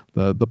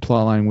 the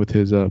plot line with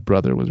his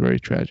brother was very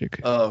tragic.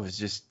 Oh, it was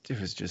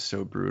just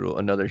so brutal.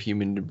 Another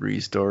human debris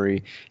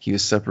story. He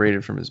was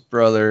separated from his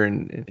brother,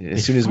 and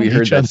as soon as we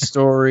heard that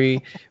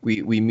story,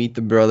 we meet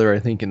the brother, I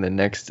think, in the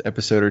next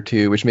episode or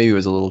two, which maybe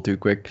was a little too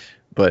quick,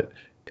 but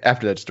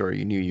after that story,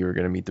 you knew you were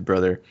going to meet the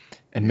brother.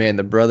 And man,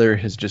 the brother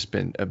has just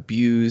been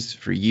abused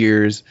for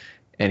years,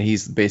 and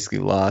he's basically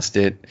lost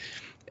it.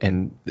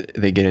 And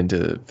they get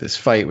into this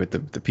fight with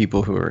the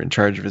people who are in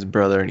charge of his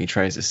brother, and he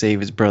tries to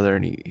save his brother,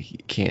 and he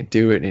can't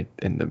do it.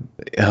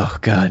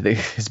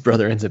 His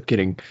brother ends up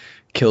getting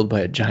killed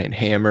by a giant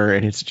hammer,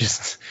 and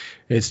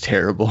it's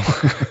terrible.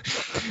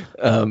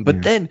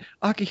 But then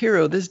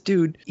Akihiro, this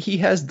dude, he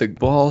has the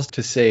balls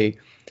to say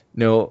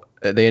no.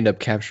 They end up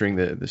capturing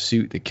the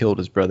suit that killed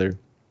his brother,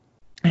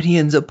 and he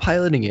ends up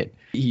piloting it.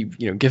 He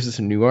gives us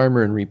some new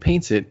armor and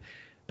repaints it.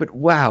 But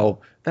wow,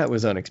 that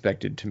was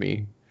unexpected to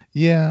me.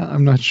 Yeah,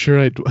 I'm not sure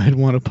I'd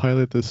want to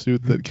pilot the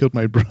suit that killed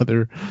my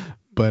brother,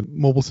 but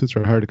mobile suits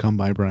are hard to come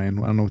by, Brian.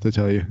 I don't know what to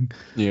tell you.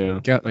 Yeah,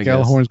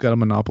 Gjallarhorn's got a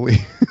monopoly.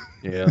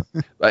 Yeah,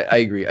 I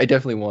agree. I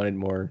definitely wanted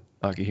more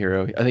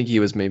Akihiro. I think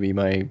he was maybe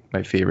my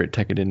favorite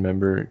Tekkadan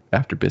member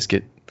after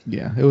Biscuit.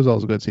 Yeah, it was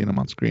always good seeing him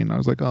on screen. I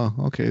was like, oh,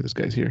 okay, this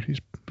guy's here. He's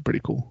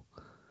pretty cool.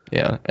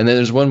 Yeah, and then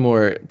there's one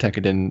more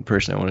Tekkadan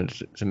person I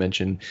wanted to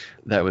mention.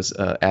 That was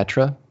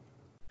Atra.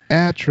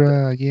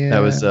 Atra, yeah. That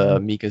was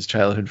Mika's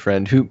childhood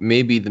friend, who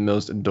may be the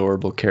most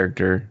adorable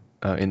character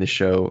in the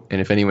show.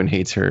 And if anyone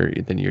hates her,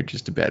 then you're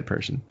just a bad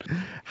person.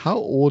 How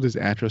old is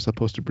Atra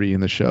supposed to be in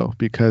the show?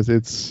 Because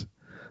it's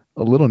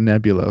a little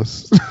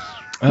nebulous.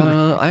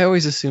 I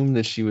always assumed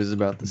that she was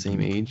about the same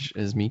age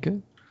as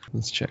Mika.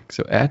 Let's check.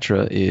 So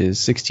Atra is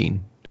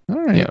 16. All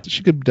right. Yeah.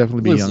 She could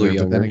definitely be younger,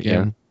 but then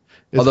again.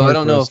 Yeah. Although I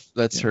don't know if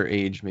that's her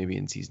age, maybe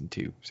in season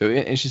 2. So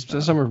and she's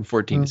somewhere from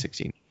 14 to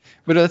 16.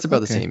 But that's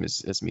about the same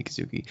as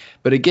Mikazuki.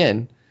 But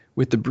again,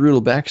 with the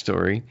brutal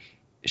backstory,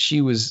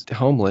 she was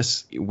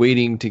homeless,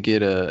 waiting to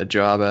get a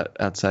job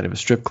outside of a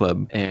strip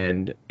club,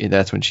 and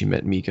that's when she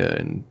met Mika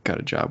and got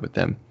a job with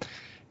them.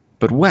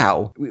 But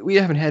wow, we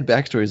haven't had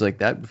backstories like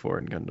that before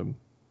in Gundam.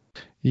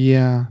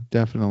 Yeah,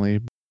 definitely.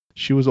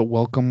 She was a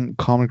welcome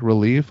comic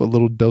relief, a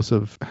little dose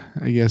of,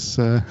 I guess,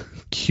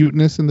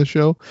 cuteness in the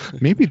show.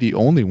 Maybe the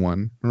only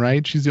one,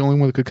 right? She's the only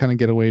one that could kind of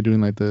get away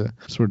doing like the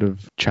sort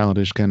of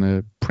childish kind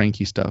of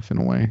pranky stuff in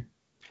a way.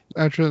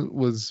 Atra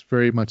was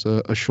very much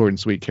a short and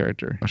sweet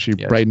character. She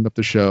brightened up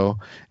the show,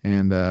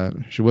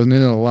 and she wasn't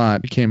in it a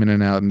lot. She came in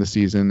and out in the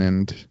season,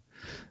 and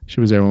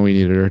she was there when we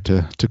needed her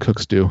to cook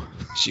stew.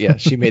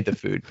 She made the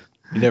food.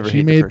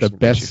 She made the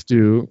best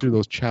stew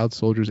those child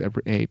soldiers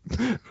ever ate.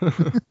 I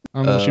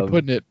don't know how she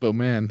put in it, but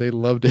man, they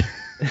loved it.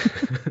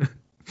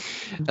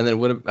 And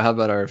then how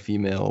about our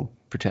female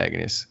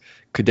protagonist,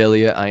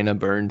 Cordelia Ina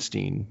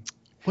Bernstein?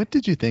 What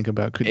did you think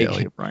about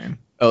Cordelia, Brian?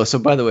 Oh, so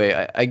by the way,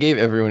 I gave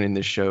everyone in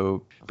this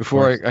show,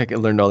 before I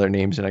learned all their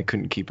names and I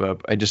couldn't keep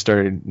up, I just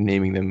started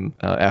naming them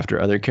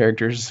after other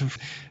characters.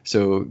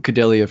 So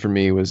Cordelia for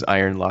me was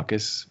Iron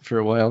Locus for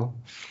a while.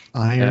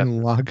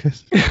 Iron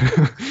Locus?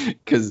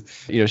 Because,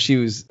 she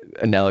was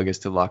analogous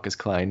to Locus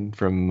Klein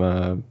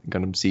from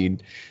Gundam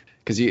Seed.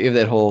 Because you have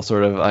that whole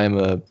sort of, I'm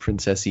a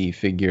princessy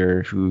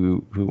figure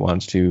who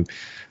wants to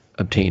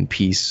obtain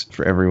peace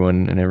for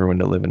everyone and everyone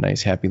to live a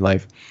nice, happy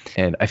life.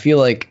 And I feel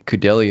like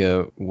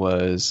Cordelia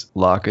was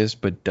Locus,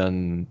 but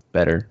done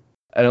better.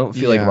 I don't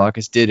feel like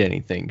Locus did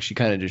anything. She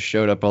kind of just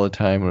showed up all the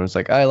time and was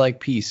like, I like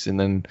peace. And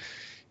then,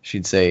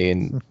 she'd say,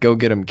 and go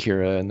get him,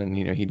 Kira, and then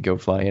he'd go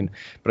fly in.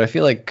 But I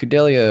feel like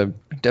Cordelia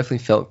definitely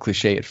felt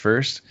cliche at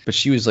first, but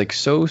she was like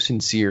so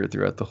sincere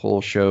throughout the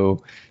whole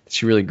show that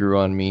she really grew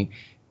on me.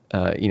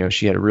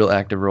 She had a real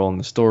active role in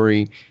the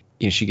story.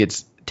 She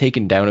gets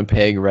taken down a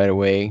peg right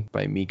away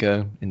by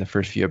Mika in the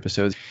first few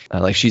episodes.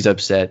 Like, she's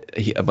upset.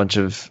 A bunch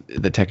of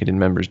the Tekkadan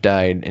members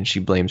died, and she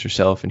blames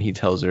herself, and he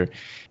tells her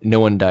no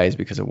one dies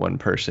because of one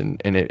person.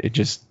 And it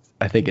just,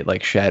 I think it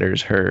like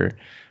shatters her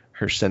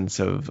sense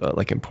of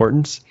like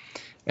importance.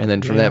 And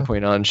then from that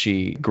point on,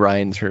 she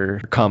grinds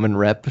her common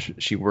rep.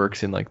 She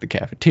works in like the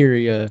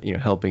cafeteria,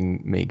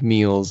 helping make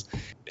meals,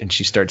 and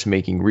she starts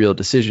making real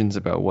decisions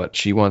about what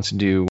she wants to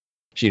do.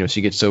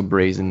 She gets so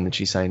brazen that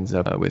she signs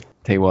up with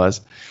Teiwaz.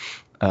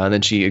 And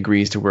then she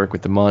agrees to work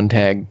with the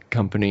Montag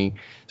company.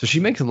 So she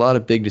makes a lot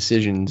of big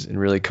decisions and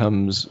really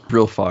comes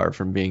real far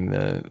from being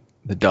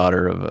the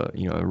daughter of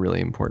a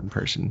really important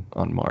person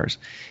on Mars.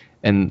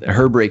 And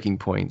her breaking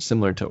point,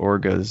 similar to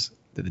Orga's,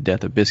 the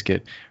death of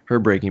Biscuit, her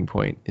breaking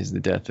point is the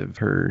death of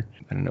her,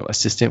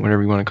 assistant,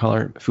 whatever you want to call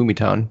her,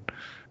 Fumitan.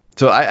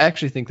 So I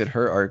actually think that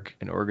her arc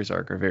and Orga's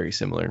arc are very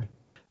similar.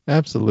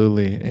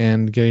 Absolutely.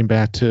 And getting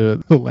back to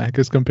the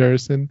Lacus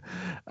comparison,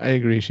 I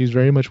agree. She's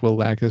very much what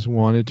Lacus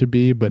wanted to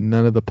be, but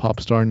none of the pop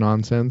star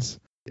nonsense.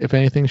 If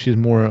anything, she's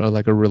more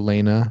like a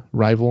Relena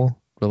rival,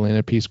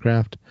 Relena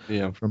Peacecraft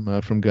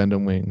from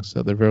Gundam Wing.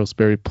 So they're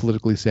very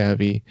politically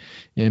savvy.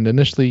 And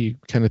initially, you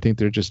kind of think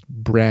they're just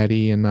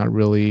bratty and not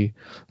really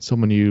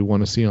someone you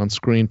want to see on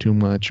screen too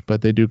much,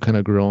 but they do kind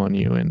of grow on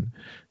you. And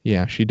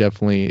yeah, she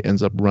definitely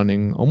ends up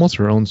running almost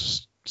her own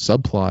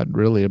subplot,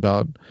 really,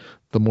 about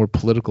the more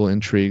political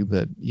intrigue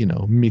that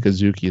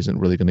Mikazuki isn't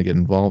really going to get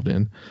involved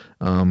in,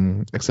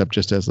 except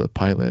just as a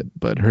pilot.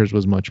 But hers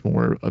was much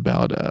more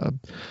about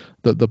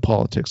the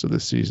politics of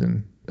this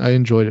season. I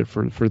enjoyed it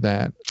for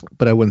that,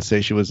 but I wouldn't say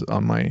she was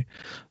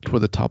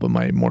toward the top of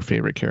my more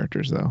favorite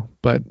characters though.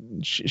 But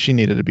she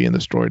needed to be in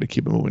the story to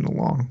keep it moving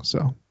along.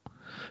 So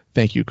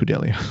thank you,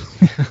 Cordelia.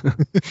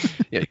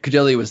 Yeah,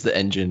 Cordelia was the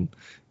engine.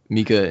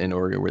 Mika and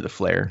Orga were the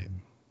flare.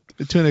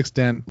 To an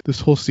extent, this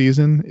whole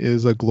season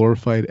is a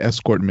glorified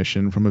escort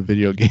mission from a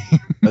video game.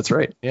 That's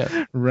right.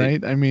 Yeah.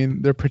 Right? I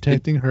mean, they're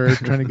protecting her,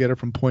 trying to get her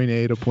from point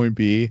A to point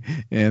B,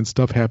 and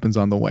stuff happens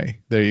on the way.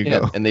 There you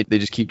go. And they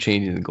just keep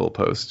changing the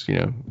goalposts,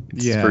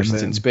 First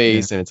it's in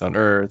space, and it's on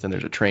Earth, and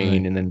there's a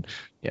train, and then,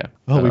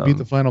 Oh, we beat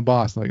the final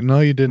boss. Like,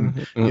 no, you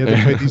didn't. You had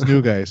to fight these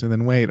new guys. And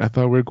then, wait, I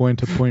thought we were going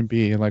to point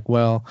B. And like,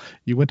 well,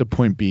 you went to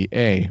point B,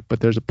 A, but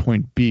there's a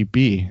point B,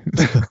 B.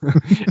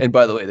 And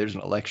by the way, there's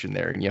an election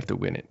there, and you have to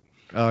win it.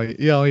 Oh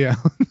yeah.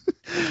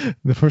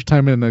 The first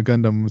time in a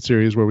Gundam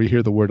series where we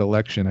hear the word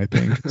election, I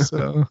think.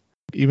 So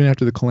even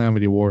after the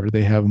Calamity War,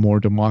 they have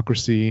more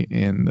democracy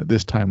in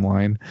this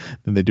timeline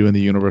than they do in the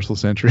Universal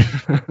Century.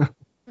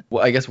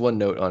 Well, I guess one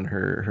note on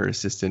her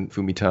assistant,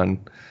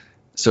 Fumitan.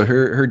 So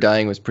her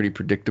dying was pretty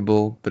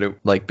predictable, but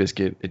like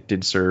Biscuit, it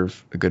did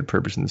serve a good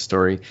purpose in the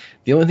story.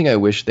 The only thing I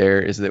wish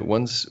there is that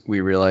once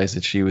we realized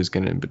that she was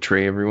going to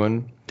betray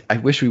everyone, I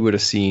wish we would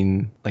have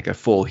seen like a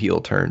full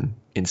heel turn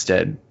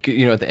instead.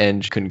 At the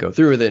end, she couldn't go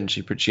through with it, and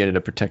she ended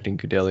up protecting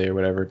Cordelia or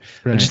whatever.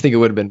 Right. I just think it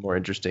would have been more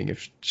interesting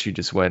if she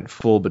just went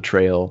full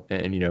betrayal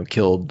and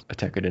killed a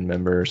Tekkadan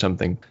member or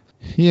something.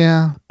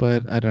 Yeah,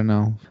 but I don't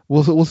know.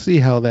 We'll see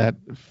how that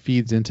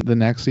feeds into the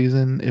next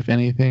season, if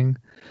anything.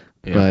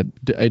 Yeah.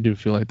 But I do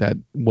feel like that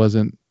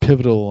wasn't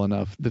pivotal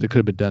enough that it could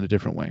have been done a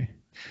different way.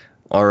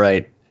 All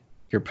right,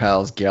 your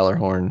pals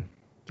Gallarhorn.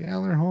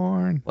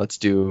 Let's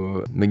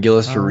do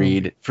McGillis for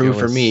Reed.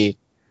 For me,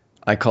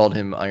 I called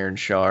him Iron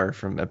Char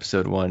from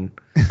episode 1.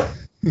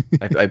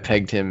 I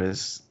pegged him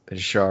as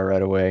Char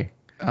right away.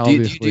 Do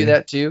you do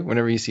that too?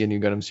 Whenever you see a new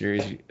Gundam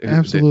series,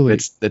 absolutely,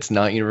 that's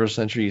not Universal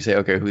Century, you say,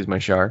 okay, who's my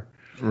Char?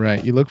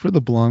 Right. You look for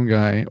the blonde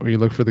guy, or you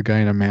look for the guy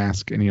in a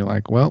mask, and you're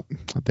like, well,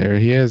 there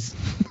he is.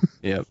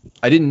 Yeah.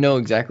 I didn't know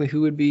exactly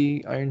who would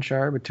be Iron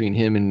Char between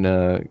him and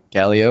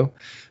Galio,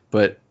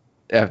 but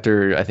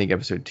after, I think,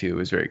 episode 2, it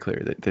was very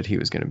clear that he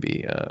was going to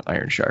be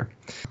Iron Char.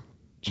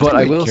 But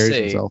I will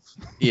say,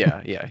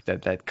 yeah,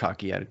 that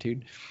cocky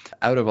attitude.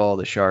 Out of all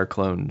the Char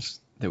clones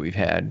that we've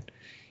had,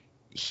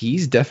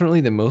 he's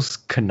definitely the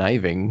most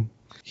conniving.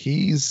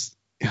 He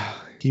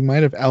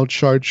might have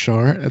outcharred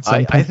Char at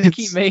some point. I think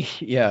he may,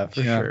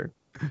 for sure.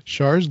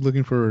 Char's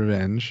looking for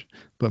revenge,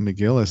 but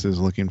McGillis is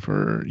looking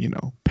for,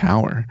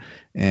 power.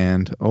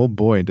 And oh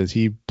boy, does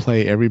he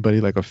play everybody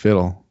like a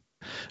fiddle.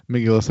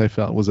 McGillis, I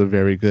felt, was a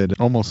very good,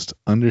 almost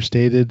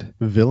understated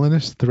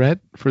villainous threat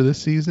for this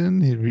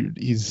season.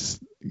 He's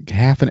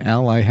half an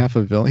ally, half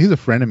a villain. He's a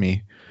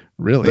frenemy,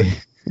 really.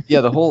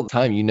 Yeah, the whole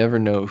time you never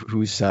know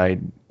whose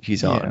side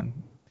he's on.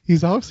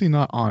 He's obviously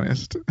not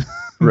honest.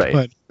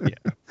 Right.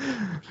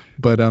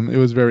 But it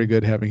was very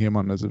good having him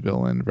on as a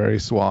villain, very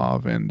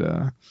suave, and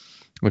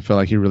I felt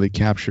like he really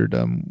captured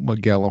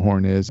what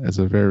Gallarhorn is as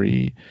a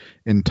very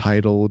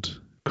entitled,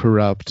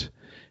 corrupt,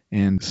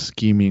 and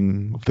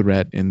scheming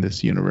threat in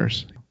this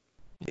universe.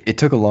 It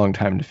took a long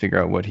time to figure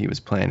out what he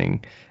was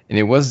planning, and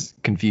it was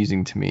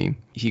confusing to me.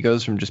 He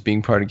goes from just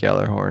being part of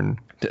Gallarhorn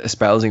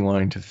espousing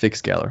wanting to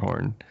fix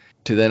Gjallarhorn,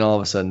 to then all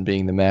of a sudden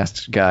being the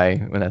masked guy,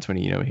 when that's when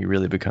he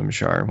really becomes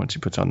Char once he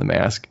puts on the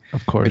mask.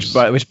 Of course.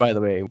 Which by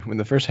the way, when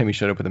the first time he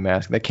showed up with a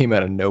mask, that came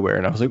out of nowhere,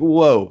 and I was like,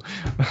 whoa,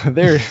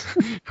 there,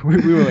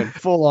 we went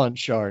full on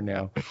Char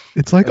now.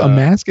 It's like a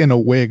mask and a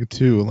wig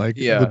too, like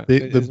yeah,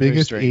 the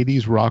biggest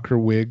 '80s rocker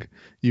wig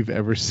you've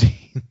ever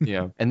seen.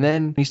 Yeah, and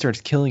then he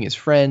starts killing his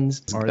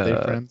friends. Are they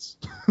friends?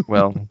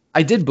 Well,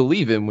 I did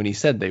believe him when he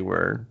said they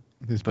were,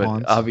 His but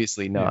bonds?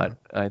 obviously not.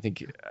 Yeah. I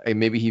think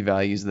maybe he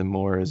values them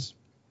more as.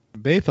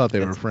 They thought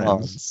they were friends.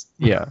 Bonds.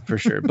 Yeah, for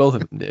sure. Both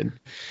of them did.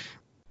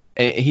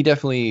 And he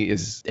definitely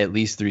is, at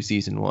least through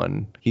season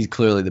 1. He's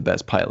clearly the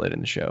best pilot in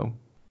the show.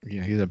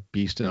 Yeah, he's a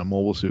beast in a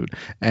mobile suit,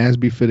 as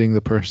befitting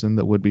the person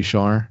that would be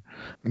Char.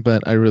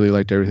 But I really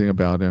liked everything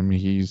about him.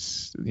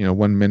 He's,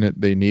 1 minute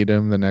they need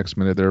him, the next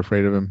minute they're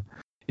afraid of him.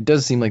 It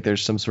does seem like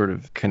there's some sort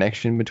of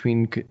connection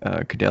between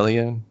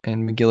Cordelia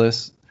and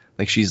McGillis.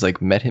 Like she's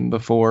met him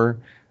before.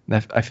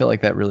 And I feel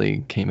like that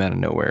really came out of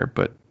nowhere,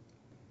 but.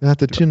 You'll have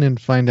to tune in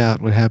and find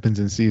out what happens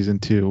in season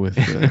 2 with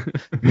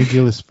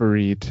McGillis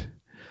Farid.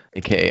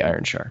 AKA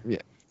Iron Char.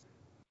 Yeah.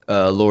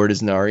 Lord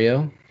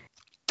Isnario.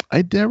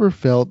 I never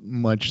felt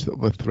much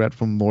of a threat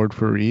from Lord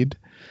Farid.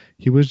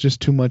 He was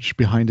just too much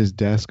behind his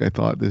desk, I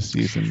thought, this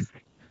season.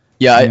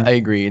 Yeah, I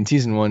agree. In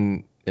season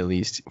 1, at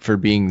least, for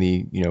being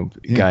the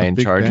guy in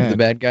charge of the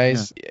bad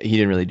guys, he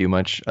didn't really do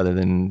much other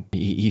than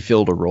he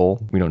filled a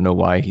role. We don't know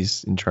why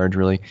he's in charge,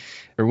 really.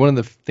 Or one of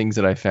the things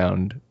that I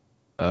found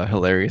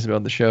hilarious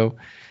about the show,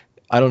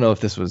 I don't know if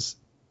this was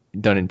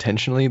done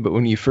intentionally, but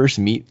when you first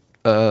meet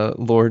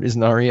Lord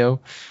Isnario,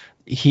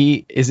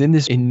 he is in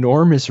this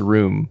enormous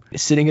room,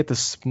 sitting at the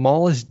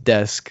smallest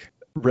desk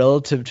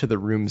relative to the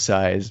room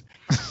size,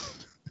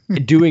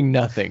 doing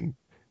nothing.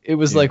 It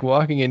was like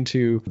walking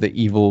into the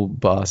evil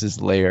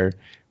boss's lair,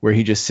 where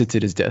he just sits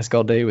at his desk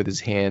all day with his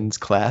hands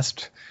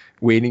clasped,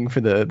 waiting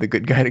for the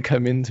good guy to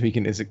come in so he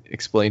can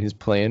explain his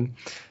plan.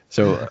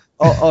 So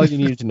all you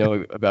needed to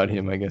know about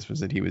him, I guess,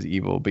 was that he was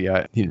evil, but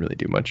yeah, he didn't really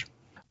do much.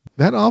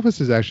 That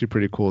office is actually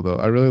pretty cool, though.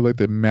 I really like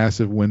the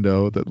massive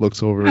window that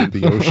looks over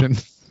the ocean.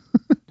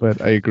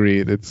 But I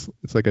agree, it's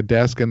like a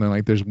desk, and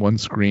then there's one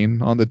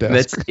screen on the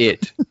desk. That's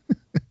it.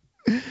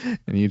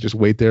 And you just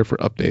wait there for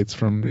updates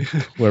from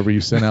whoever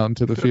you sent out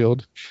into the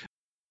field.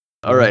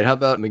 All right, how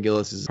about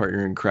McGillis'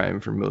 partner in crime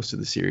for most of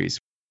the series?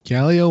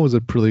 Galio was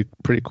a pretty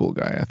cool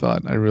guy, I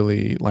thought. I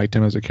really liked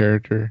him as a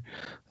character.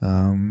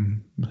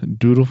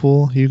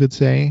 Dutiful, you could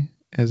say,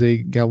 as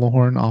a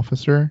Gjallarhorn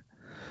officer.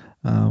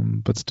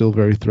 But still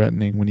very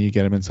threatening when you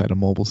get him inside a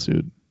mobile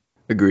suit.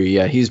 Agree,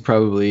 yeah. He's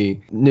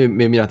probably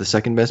maybe not the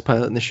second best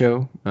pilot in the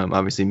show.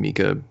 Obviously,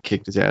 Mika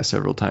kicked his ass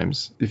several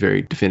times,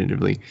 very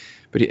definitively.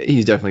 But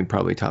he's definitely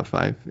probably top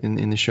 5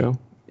 in the show.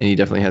 And he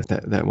definitely has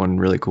that one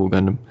really cool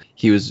Gundam.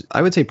 He was,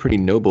 I would say, pretty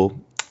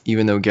noble.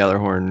 Even though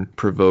Gjallarhorn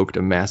provoked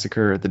a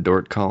massacre at the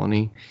Dort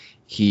colony,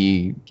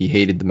 he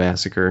hated the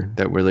massacre.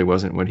 That really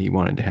wasn't what he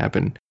wanted to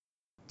happen.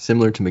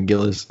 Similar to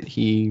McGillis,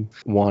 he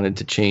wanted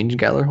to change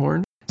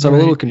Gjallarhorn. So I'm a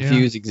little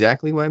confused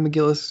exactly why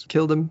McGillis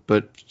killed him,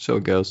 but so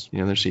it goes.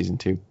 There's season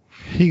 2.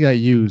 He got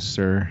used,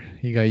 sir.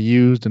 He got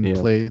used and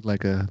played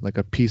like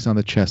a piece on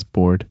the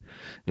chessboard.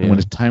 And when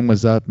his time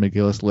was up,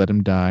 McGillis let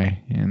him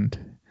die, and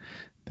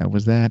that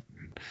was that.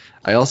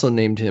 I also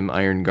named him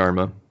Iron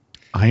Garma.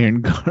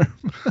 Iron Garma.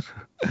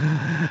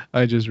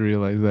 I just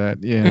realized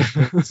that. Yeah,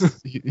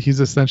 he's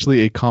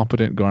essentially a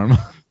competent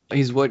Garma.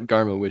 He's what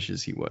Garma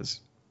wishes he was.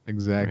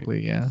 Exactly.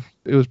 Right. Yeah,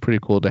 it was pretty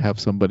cool to have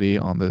somebody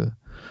on the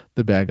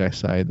bad guy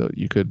side that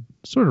you could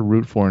sort of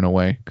root for in a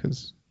way,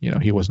 because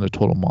he wasn't a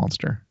total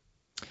monster.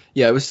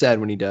 Yeah, it was sad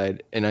when he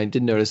died, and I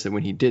did notice that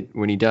when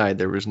he died,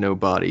 there was no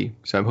body.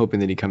 So I'm hoping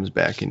that he comes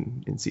back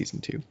in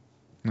season 2.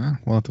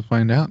 We'll have to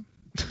find out.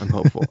 I'm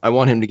hopeful. I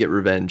want him to get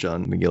revenge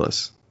on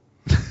McGillis.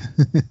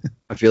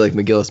 I feel like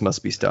McGillis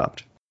must be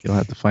stopped. You'll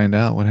have to find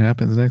out what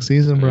happens next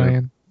season,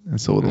 Brian,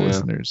 and so will the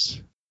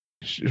listeners.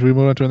 Should we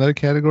move on to another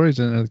category? Is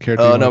there another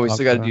character? Oh no, we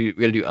still got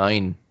to do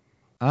Ein.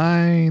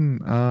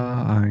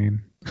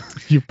 Ein.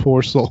 You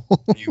poor soul.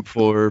 You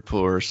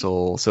poor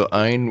soul. So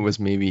Ein was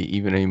maybe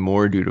even a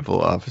more dutiful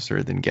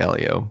officer than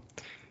Galio.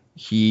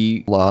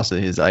 He lost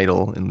his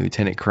idol in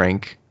Lieutenant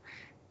Crank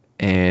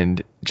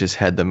and just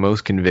had the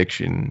most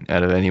conviction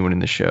out of anyone in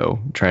the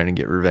show trying to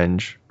get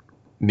revenge.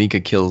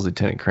 Mika kills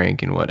Lieutenant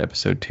Crank in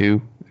episode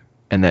 2?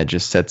 And that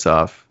just sets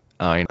off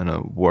Ein on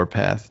a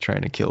warpath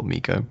trying to kill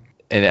Mika.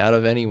 And out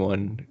of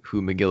anyone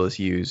who McGillis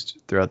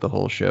used throughout the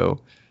whole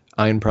show,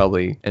 Ein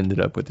probably ended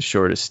up with the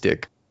shortest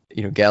stick.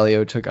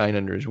 Galio took Ein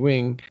under his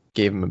wing,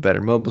 gave him a better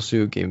mobile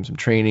suit, gave him some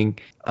training.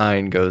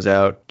 Ein goes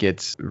out,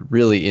 gets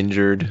really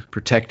injured,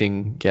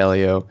 protecting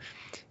Galio.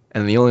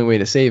 And the only way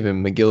to save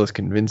him, McGillis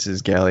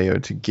convinces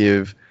Galio to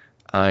give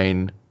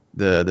Ein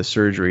the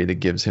surgery that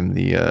gives him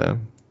the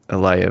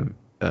Elia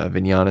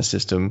Vignana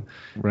system,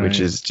 which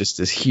is just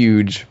this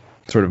huge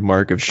sort of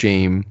mark of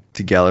shame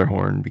to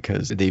Gjallarhorn,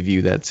 because they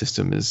view that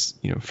system as,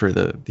 for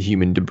the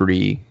human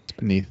debris. It's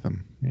beneath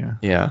them, yeah.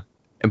 Yeah.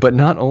 But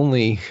not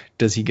only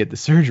does he get the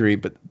surgery,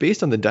 but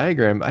based on the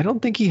diagram, I don't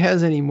think he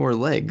has any more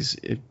legs.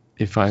 It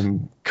if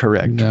I'm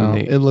correct. No,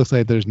 it looks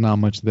like there's not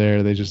much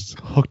there. They just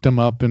hooked him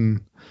up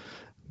and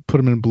put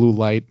him in blue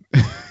light.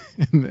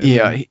 and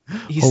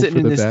he's sitting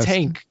in this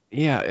tank.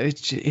 Yeah,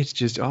 it's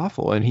just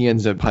awful. And he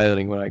ends up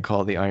piloting what I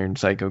call the Iron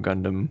Psycho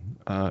Gundam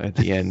at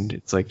the end.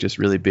 It's like just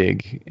really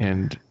big,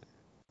 and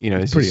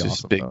it's pretty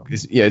just awesome, big.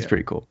 It's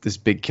pretty cool. This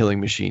big killing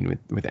machine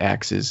with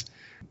axes.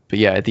 But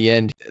yeah, at the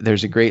end,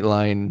 there's a great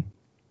line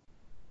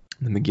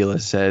that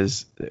McGillis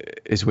says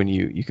is when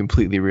you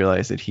completely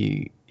realize that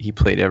he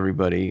played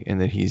everybody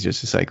and that he's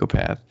just a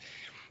psychopath.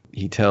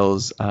 He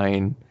tells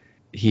Ein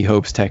he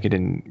hopes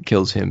Tekkadan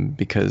kills him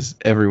because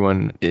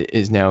everyone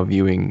is now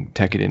viewing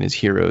Tekkadan as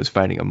heroes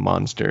fighting a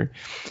monster.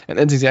 And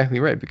that's exactly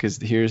right, because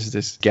here's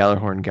this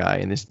Gjallarhorn guy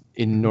in this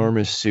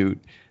enormous suit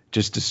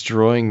just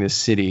destroying this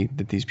city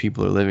that these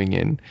people are living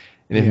in.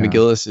 And if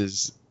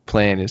McGillis's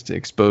plan is to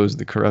expose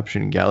the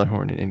corruption in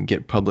Gjallarhorn and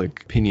get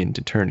public opinion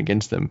to turn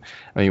against them,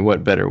 I mean,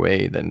 what better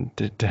way than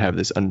to have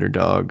this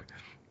underdog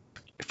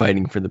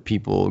fighting for the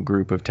people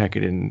group of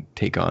Tekkadan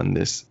take on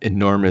this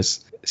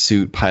enormous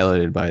suit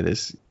piloted by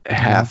this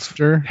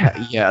monster?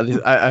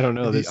 I don't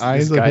know. The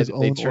eyes of his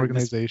own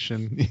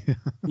organization.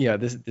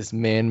 This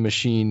man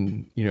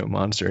machine,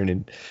 monster.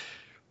 And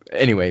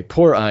anyway,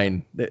 poor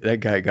Ein.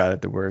 That guy got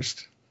it the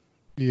worst.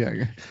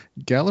 Yeah,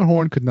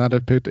 Gjallarhorn could not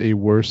have picked a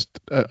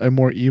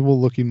more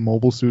evil-looking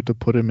mobile suit to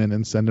put him in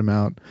and send him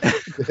out.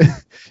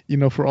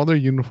 For all their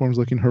uniforms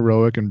looking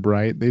heroic and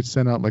bright, they'd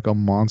send out like a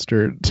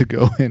monster to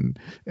go in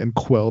and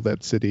quell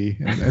that city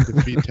and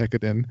defeat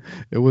Tekkadan.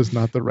 It was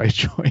not the right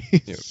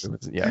choice.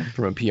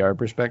 From a PR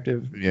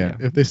perspective. Yeah,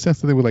 if they sent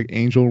something with like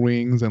angel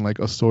wings and like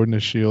a sword and a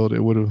shield,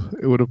 it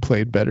would have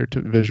played better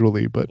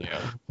visually. But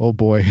oh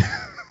boy,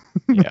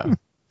 and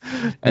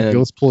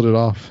Gillis pulled it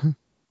off.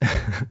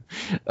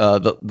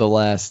 The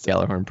last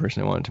Gjallarhorn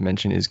person I wanted to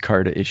mention is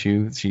Carta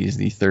Issue. She's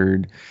the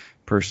third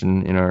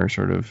person in our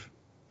sort of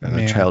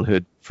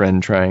childhood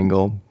friend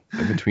triangle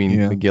between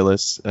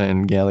McGillis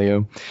and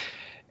Galio.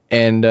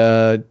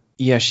 And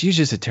she's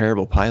just a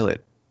terrible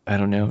pilot. I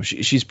don't know.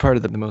 She's part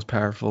of the most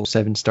powerful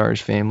 7 Stars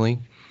family.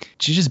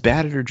 She's just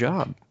bad at her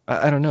job.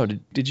 I don't know.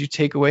 Did you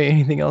take away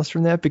anything else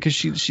from that? Because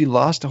she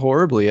lost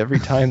horribly every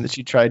time that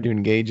she tried to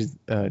engage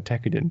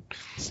Tekkadan.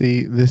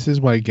 See, this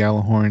is why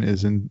Gjallarhorn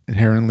is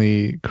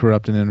inherently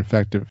corrupt and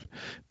ineffective,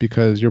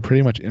 because you're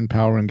pretty much in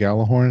power in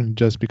Gjallarhorn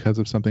just because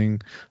of something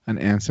an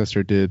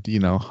ancestor did,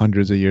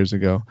 hundreds of years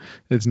ago.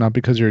 It's not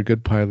because you're a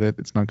good pilot.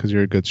 It's not because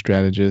you're a good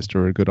strategist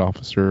or a good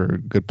officer or a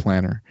good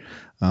planner.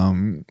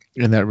 And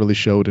that really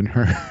showed in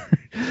her.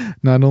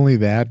 Not only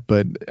that,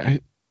 but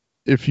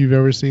if you've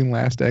ever seen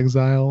Last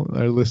Exile,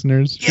 our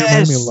listeners, she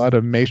reminds me a lot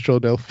of Maestro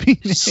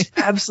Delfine.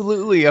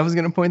 Absolutely. I was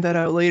going to point that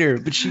out later,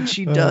 but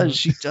she does.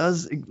 She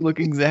does look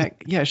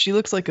exact. Yeah, she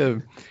looks like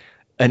an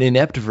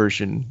inept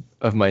version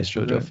of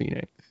Maestro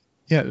Delfine.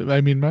 Yeah, I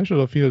mean, Maestro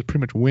Delfine was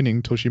pretty much winning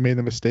until she made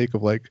the mistake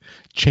of like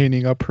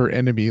chaining up her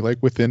enemy like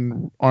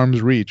within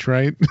arm's reach,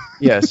 right?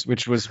 Yes,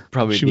 which was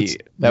probably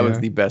was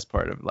the best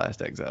part of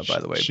Last Exile, by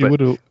the way. She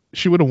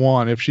would have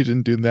won if she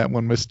didn't do that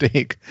one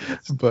mistake.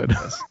 But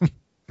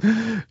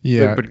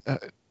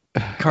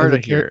Carta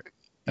here.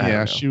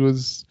 Yeah, she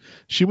was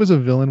a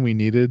villain we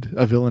needed,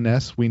 a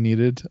villainess we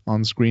needed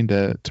on screen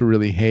to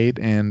really hate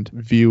and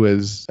view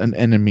as an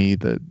enemy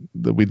that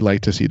we'd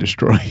like to see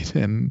destroyed.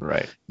 And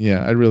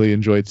I really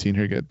enjoyed seeing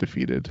her get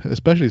defeated,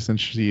 especially since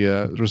she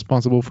was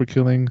responsible for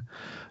killing,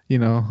 a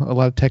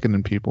lot of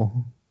Tekkadan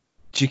people.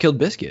 She killed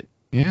Biscuit.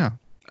 Yeah.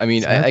 I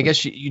mean, I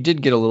guess you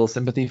did get a little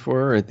sympathy for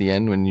her at the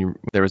end when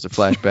there was a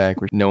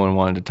flashback where no one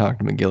wanted to talk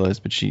to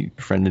McGillis, but she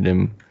befriended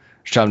him.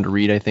 She taught him to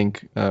read, I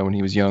think, when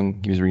he was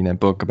young. He was reading that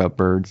book about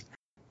birds.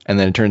 And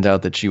then it turns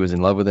out that she was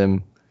in love with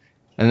him.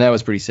 And that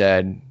was pretty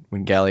sad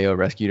when Galio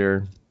rescued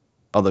her.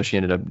 Although she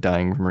ended up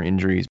dying from her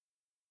injuries,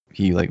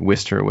 he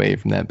whisked her away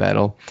from that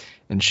battle.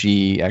 And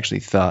she actually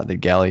thought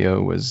that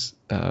Galio was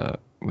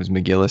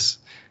McGillis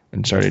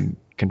and started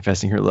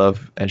confessing her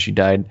love as she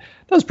died.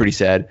 That was pretty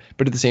sad.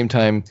 But at the same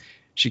time,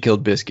 she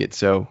killed Biscuit.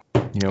 So,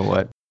 you know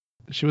what?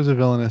 She was a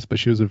villainess, but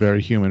she was a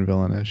very human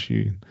villainess.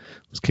 She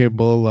was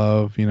capable of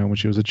love. When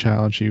she was a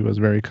child, she was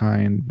very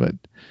kind, but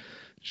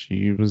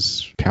she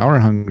was power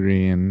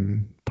hungry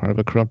and part of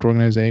a corrupt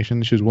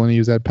organization. She was willing to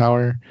use that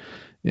power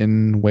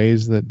in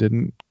ways that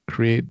didn't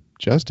create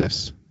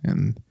justice.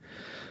 And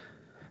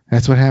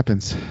that's what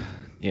happens.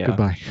 Yeah.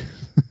 Goodbye.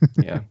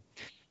 Yeah.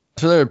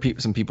 So there are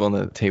some people on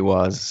the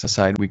Tewas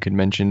side we could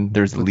mention.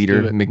 There's the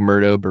leader,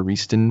 McMurdo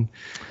Baristan.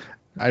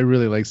 I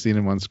really like seeing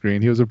him on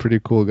screen. He was a pretty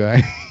cool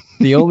guy.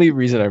 The only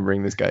reason I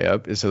bring this guy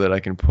up is so that I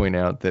can point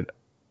out that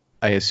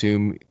I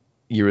assume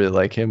you really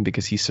like him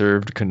because he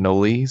served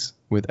cannolis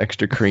with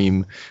extra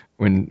cream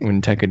when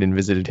Tekkadan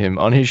visited him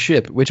on his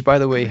ship, which, by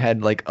the way,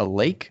 had like a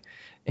lake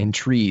and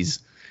trees.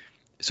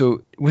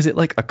 So was it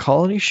like a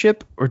colony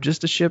ship or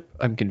just a ship?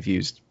 I'm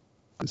confused.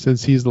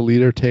 Since he's the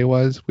leader of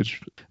Tewas,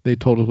 which they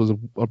told us was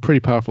a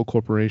pretty powerful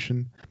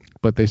corporation,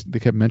 but they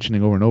kept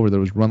mentioning over and over that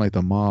it was run like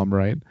the mob,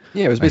 right?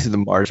 Yeah, it was basically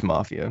the Mars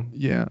Mafia.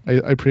 Yeah,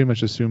 I pretty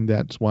much assumed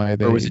that's why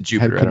they or was it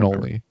Jupiter? had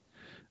cannoli.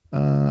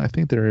 I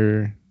think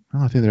they're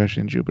I think they're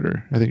actually in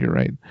Jupiter. I think you're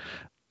right.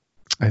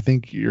 I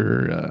think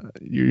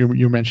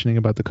you're mentioning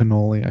about the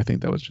cannoli. I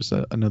think that was just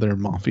another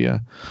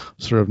mafia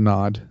sort of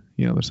nod.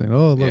 They're saying,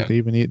 "Oh, look, Yeah. they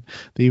even eat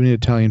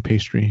Italian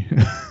pastry."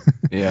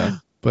 Yeah.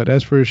 But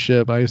as for his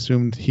ship, I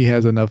assumed he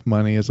has enough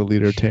money as a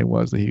leader Tay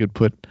was that he could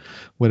put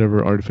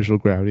whatever artificial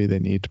gravity they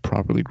need to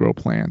properly grow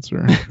plants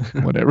or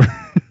whatever.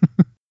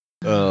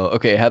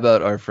 Okay. How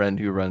about our friend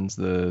who runs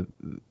the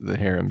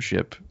harem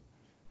ship,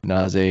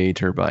 Naze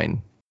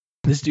Turbine?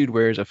 This dude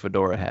wears a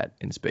fedora hat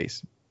in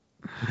space.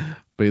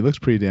 But he looks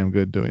pretty damn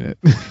good doing it.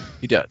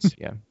 He does,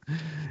 yeah.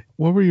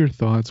 What were your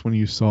thoughts when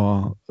you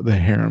saw the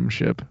harem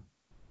ship?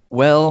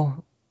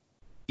 Well,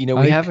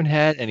 we haven't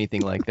had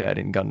anything like that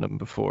in Gundam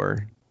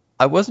before.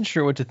 I wasn't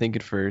sure what to think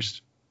at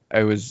first.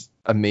 I was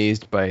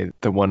amazed by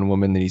the one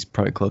woman that he's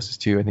probably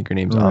closest to. I think her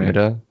name's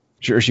Amida.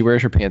 She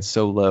wears her pants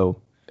so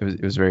low.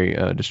 It was very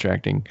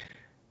distracting.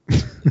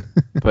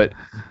 But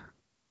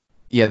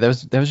yeah, that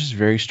was just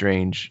very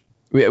strange.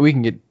 We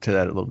can get to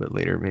that a little bit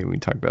later. Maybe we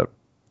can talk about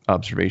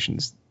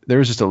observations. There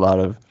was just a lot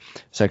of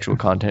sexual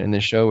content in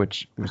this show,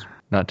 which was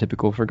not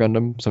typical for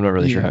Gundam. So I'm not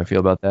really sure how I feel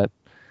about that.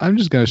 I'm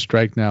just going to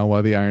strike now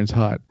while the iron's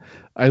hot.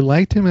 I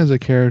liked him as a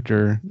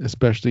character,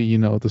 especially,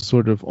 the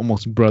sort of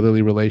almost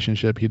brotherly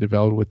relationship he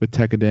developed with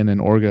Tekkadan and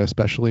Orga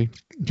especially.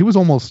 He was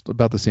almost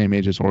about the same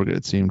age as Orga,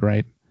 it seemed,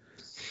 right?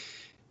 I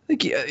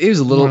think he was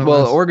a little...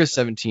 Well, Orga's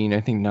 17.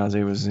 I think Naze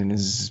was in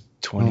his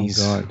 20s.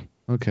 Oh, God.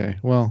 Okay.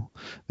 Well,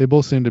 they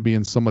both seem to be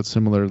in somewhat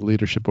similar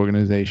leadership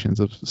organizations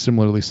of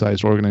similarly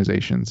sized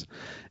organizations.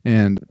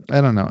 And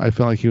I don't know. I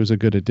felt like he was a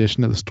good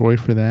addition to the story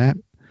for that.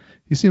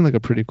 He seemed like a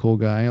pretty cool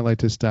guy. I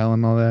liked his style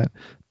and all that.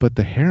 But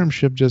the harem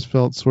ship just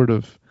felt sort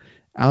of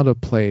out of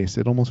place.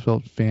 It almost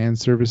felt fan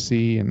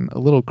servicey and a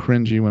little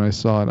cringy when I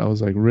saw it. I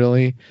was like,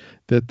 really?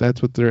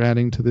 That's what they're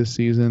adding to this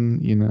season?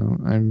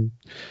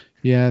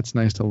 It's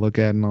nice to look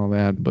at and all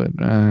that. But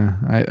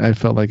I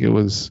felt like it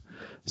was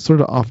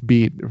sort of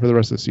offbeat for the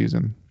rest of the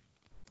season.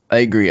 I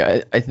agree.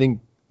 I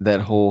think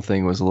that whole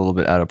thing was a little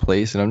bit out of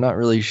place, and I'm not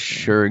really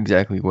sure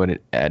exactly what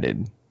it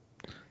added.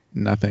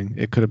 Nothing.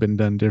 It could have been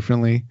done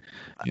differently.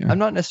 Yeah. I'm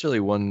not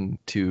necessarily one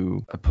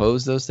to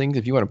oppose those things.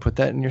 If you want to put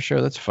that in your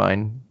show, that's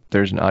fine.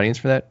 There's an audience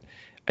for that.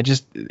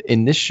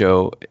 In this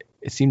show,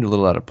 it seemed a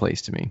little out of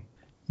place to me.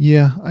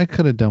 Yeah, I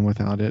could have done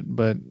without it,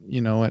 but you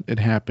know what? It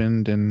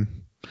happened, and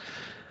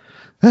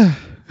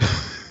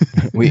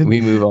we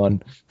move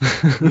on.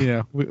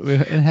 Yeah,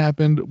 it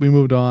happened. We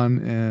moved on,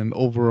 and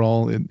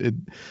overall,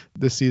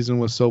 this season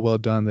was so well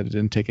done that it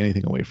didn't take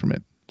anything away from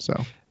it. So.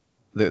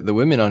 The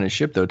women on his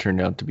ship, though, turned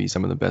out to be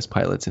some of the best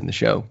pilots in the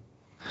show.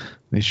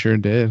 They sure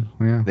did.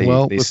 Yeah.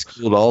 They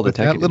schooled all the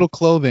tech. That little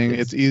clothing,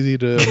 it's easy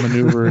to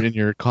maneuver in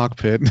your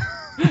cockpit.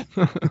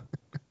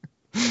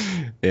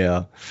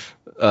 Yeah.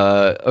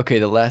 Okay,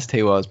 the last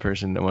Tewaz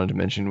person I wanted to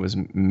mention was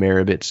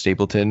Maribit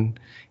Stapleton,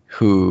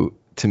 who,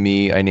 to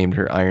me, I named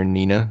her Iron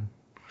Nina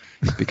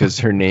because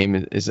her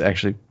name is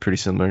actually pretty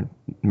similar,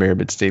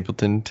 Maribit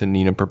Stapleton, to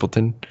Nina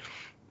Purpleton.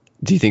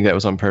 Do you think that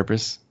was on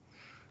purpose?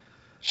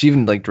 She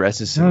even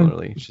dresses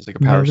similarly. She's like a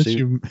power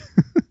suit.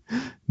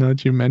 Now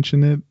that you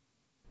mention it,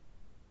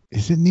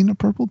 is it Nina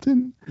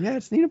Purpleton? Yeah,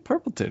 it's Nina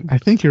Purpleton. I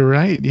think you're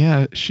right.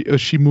 Yeah,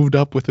 she moved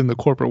up within the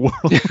corporate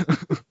world.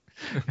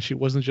 She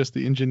wasn't just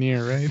the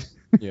engineer, right?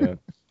 Yeah.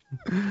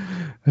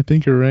 I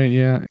think you're right.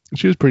 Yeah,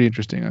 she was pretty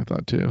interesting. I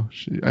thought too.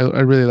 I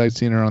really liked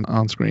seeing her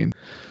on screen.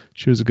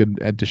 She was a good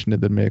addition to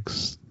the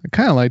mix. I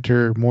kind of liked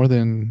her more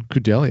than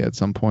Kudelia at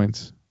some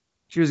points.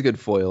 She was a good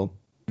foil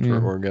for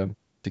Orga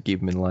to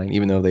keep him in line,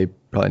 even though they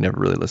probably never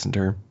really listened to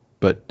her.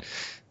 But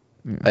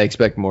I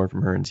expect more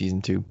from her in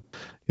season 2.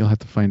 You'll have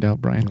to find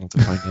out, Brian. I'll have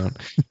to find out.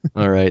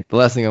 All right. The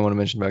last thing I want to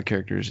mention about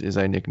characters is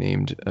I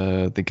nicknamed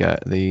the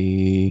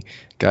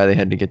guy they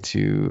had to get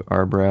to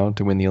Arbrow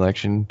to win the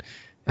election.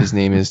 His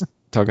name is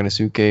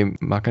Takanosuke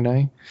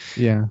Makanai.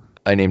 Yeah.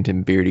 I named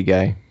him Beardy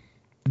Guy.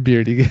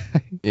 Beardy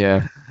Guy.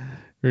 Yeah.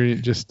 Or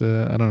just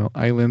I don't know,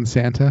 Island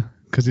Santa,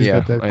 because he's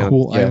got that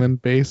cool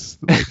island base,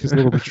 like his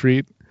little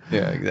retreat.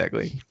 Yeah,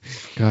 exactly.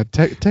 God,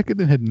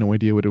 Tekkadan had no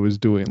idea what it was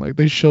doing. Like,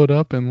 they showed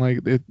up and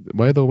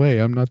by the way,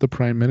 I'm not the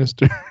prime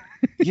minister.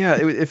 Yeah,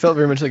 it felt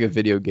very much like a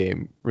video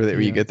game where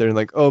you get there and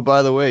like, oh,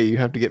 by the way, you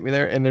have to get me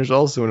there, and there's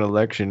also an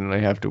election and I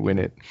have to win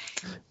it.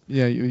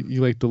 Yeah,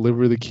 you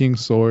deliver the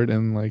king's sword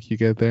and you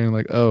get there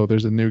and oh,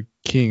 there's a new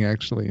king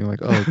actually. And you're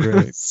like, oh,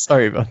 great.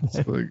 Sorry about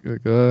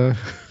that.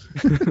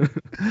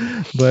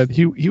 But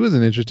he was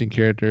an interesting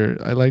character.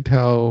 I liked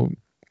how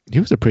he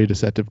was a pretty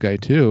deceptive guy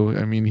too.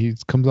 I mean, he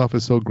comes off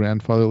as so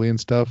grandfatherly and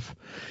stuff,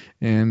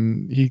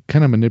 and he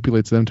kind of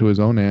manipulates them to his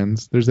own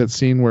ends. There's that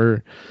scene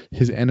where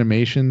his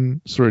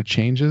animation sort of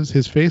changes.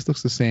 His face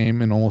looks the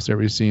same in almost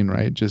every scene,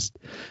 right? Just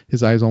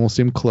his eyes almost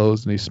seem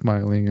closed and he's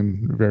smiling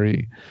and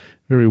very,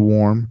 very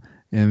warm.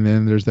 And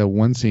then there's that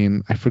one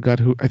scene, I forgot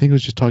who, I think he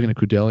was just talking to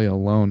Kudelia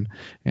alone,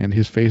 and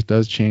his face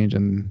does change,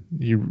 and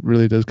he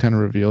really does kind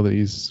of reveal that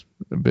he's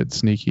a bit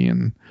sneaky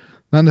and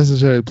not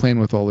necessarily playing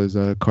with all his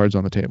cards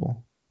on the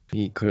table.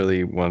 He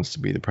clearly wants to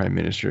be the prime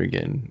minister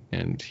again,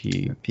 and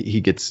he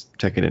gets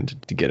Tekkadan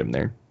to get him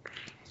there.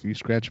 you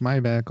scratch my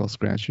back, I'll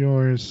scratch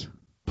yours.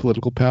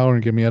 Political power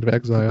and get me out of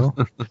exile.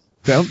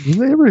 Did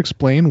they ever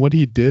explain what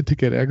he did to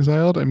get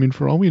exiled? I mean,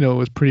 for all we know, it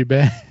was pretty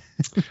bad.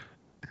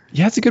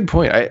 Yeah, that's a good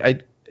point.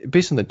 I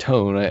based on the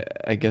tone,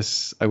 I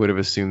guess I would have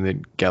assumed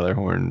that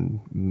Gjallarhorn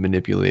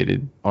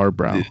manipulated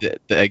Arbrow.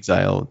 the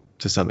exile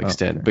to some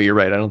extent. Okay. But you're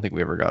right. I don't think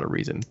we ever got a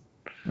reason.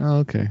 Oh,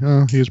 okay.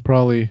 He was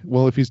probably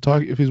if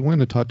he's willing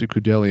to talk to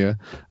Cordelia,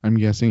 I'm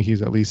guessing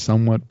he's at least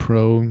somewhat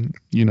pro,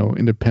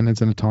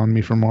 independence and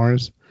autonomy for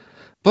Mars.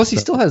 Plus, he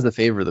still has the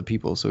favor of the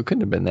people, so it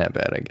couldn't have been that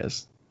bad, I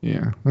guess.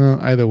 Yeah. Well,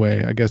 either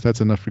way, I guess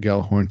that's enough for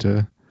Gjallarhorn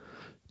to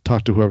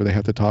talk to whoever they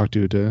have to talk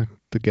to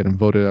get him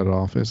voted out of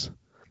office.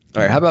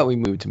 All right, how about we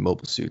move to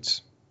mobile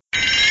suits?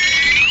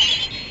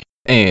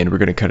 And we're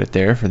going to cut it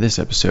there for this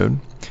episode.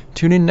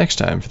 Tune in next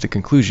time for the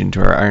conclusion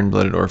to our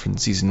Iron-Blooded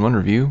Orphans Season 1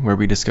 review, where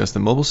we discuss the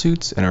mobile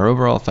suits and our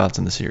overall thoughts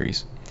on the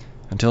series.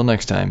 Until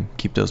next time,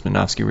 keep those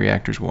Minovsky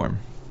reactors warm.